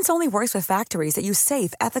 Quince only works with factories that use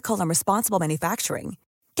safe, ethical, and responsible manufacturing.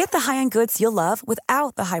 Get the high-end goods you'll love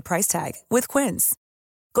without the high price tag with Quince.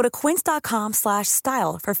 Go to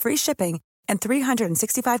quince.com/style for free shipping and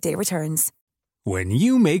 365-day returns. When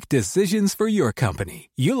you make decisions for your company,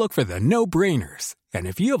 you look for the no-brainers. And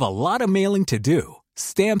if you have a lot of mailing to do,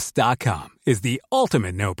 Stamps.com is the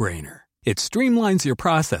ultimate no-brainer. It streamlines your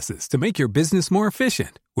processes to make your business more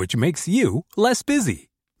efficient, which makes you less busy.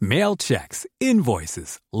 Mail checks,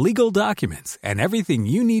 invoices, legal documents, and everything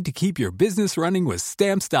you need to keep your business running with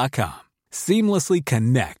Stamps.com. Seamlessly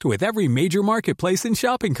connect with every major marketplace and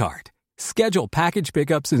shopping cart. Schedule package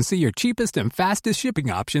pickups and see your cheapest and fastest shipping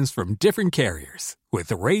options from different carriers,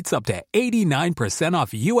 with rates up to 89%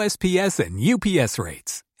 off USPS and UPS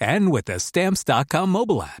rates. And with the Stamps.com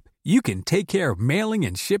mobile app, you can take care of mailing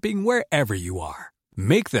and shipping wherever you are.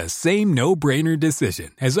 Make the same no-brainer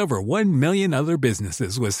decision as over 1 million other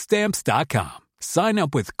businesses with Stamps.com. Sign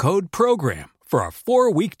up with code PROGRAM for a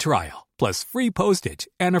 4-week trial, plus free postage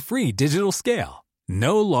and a free digital scale.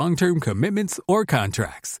 No long-term commitments or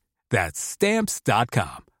contracts. That's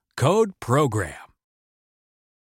Stamps.com. Code PROGRAM.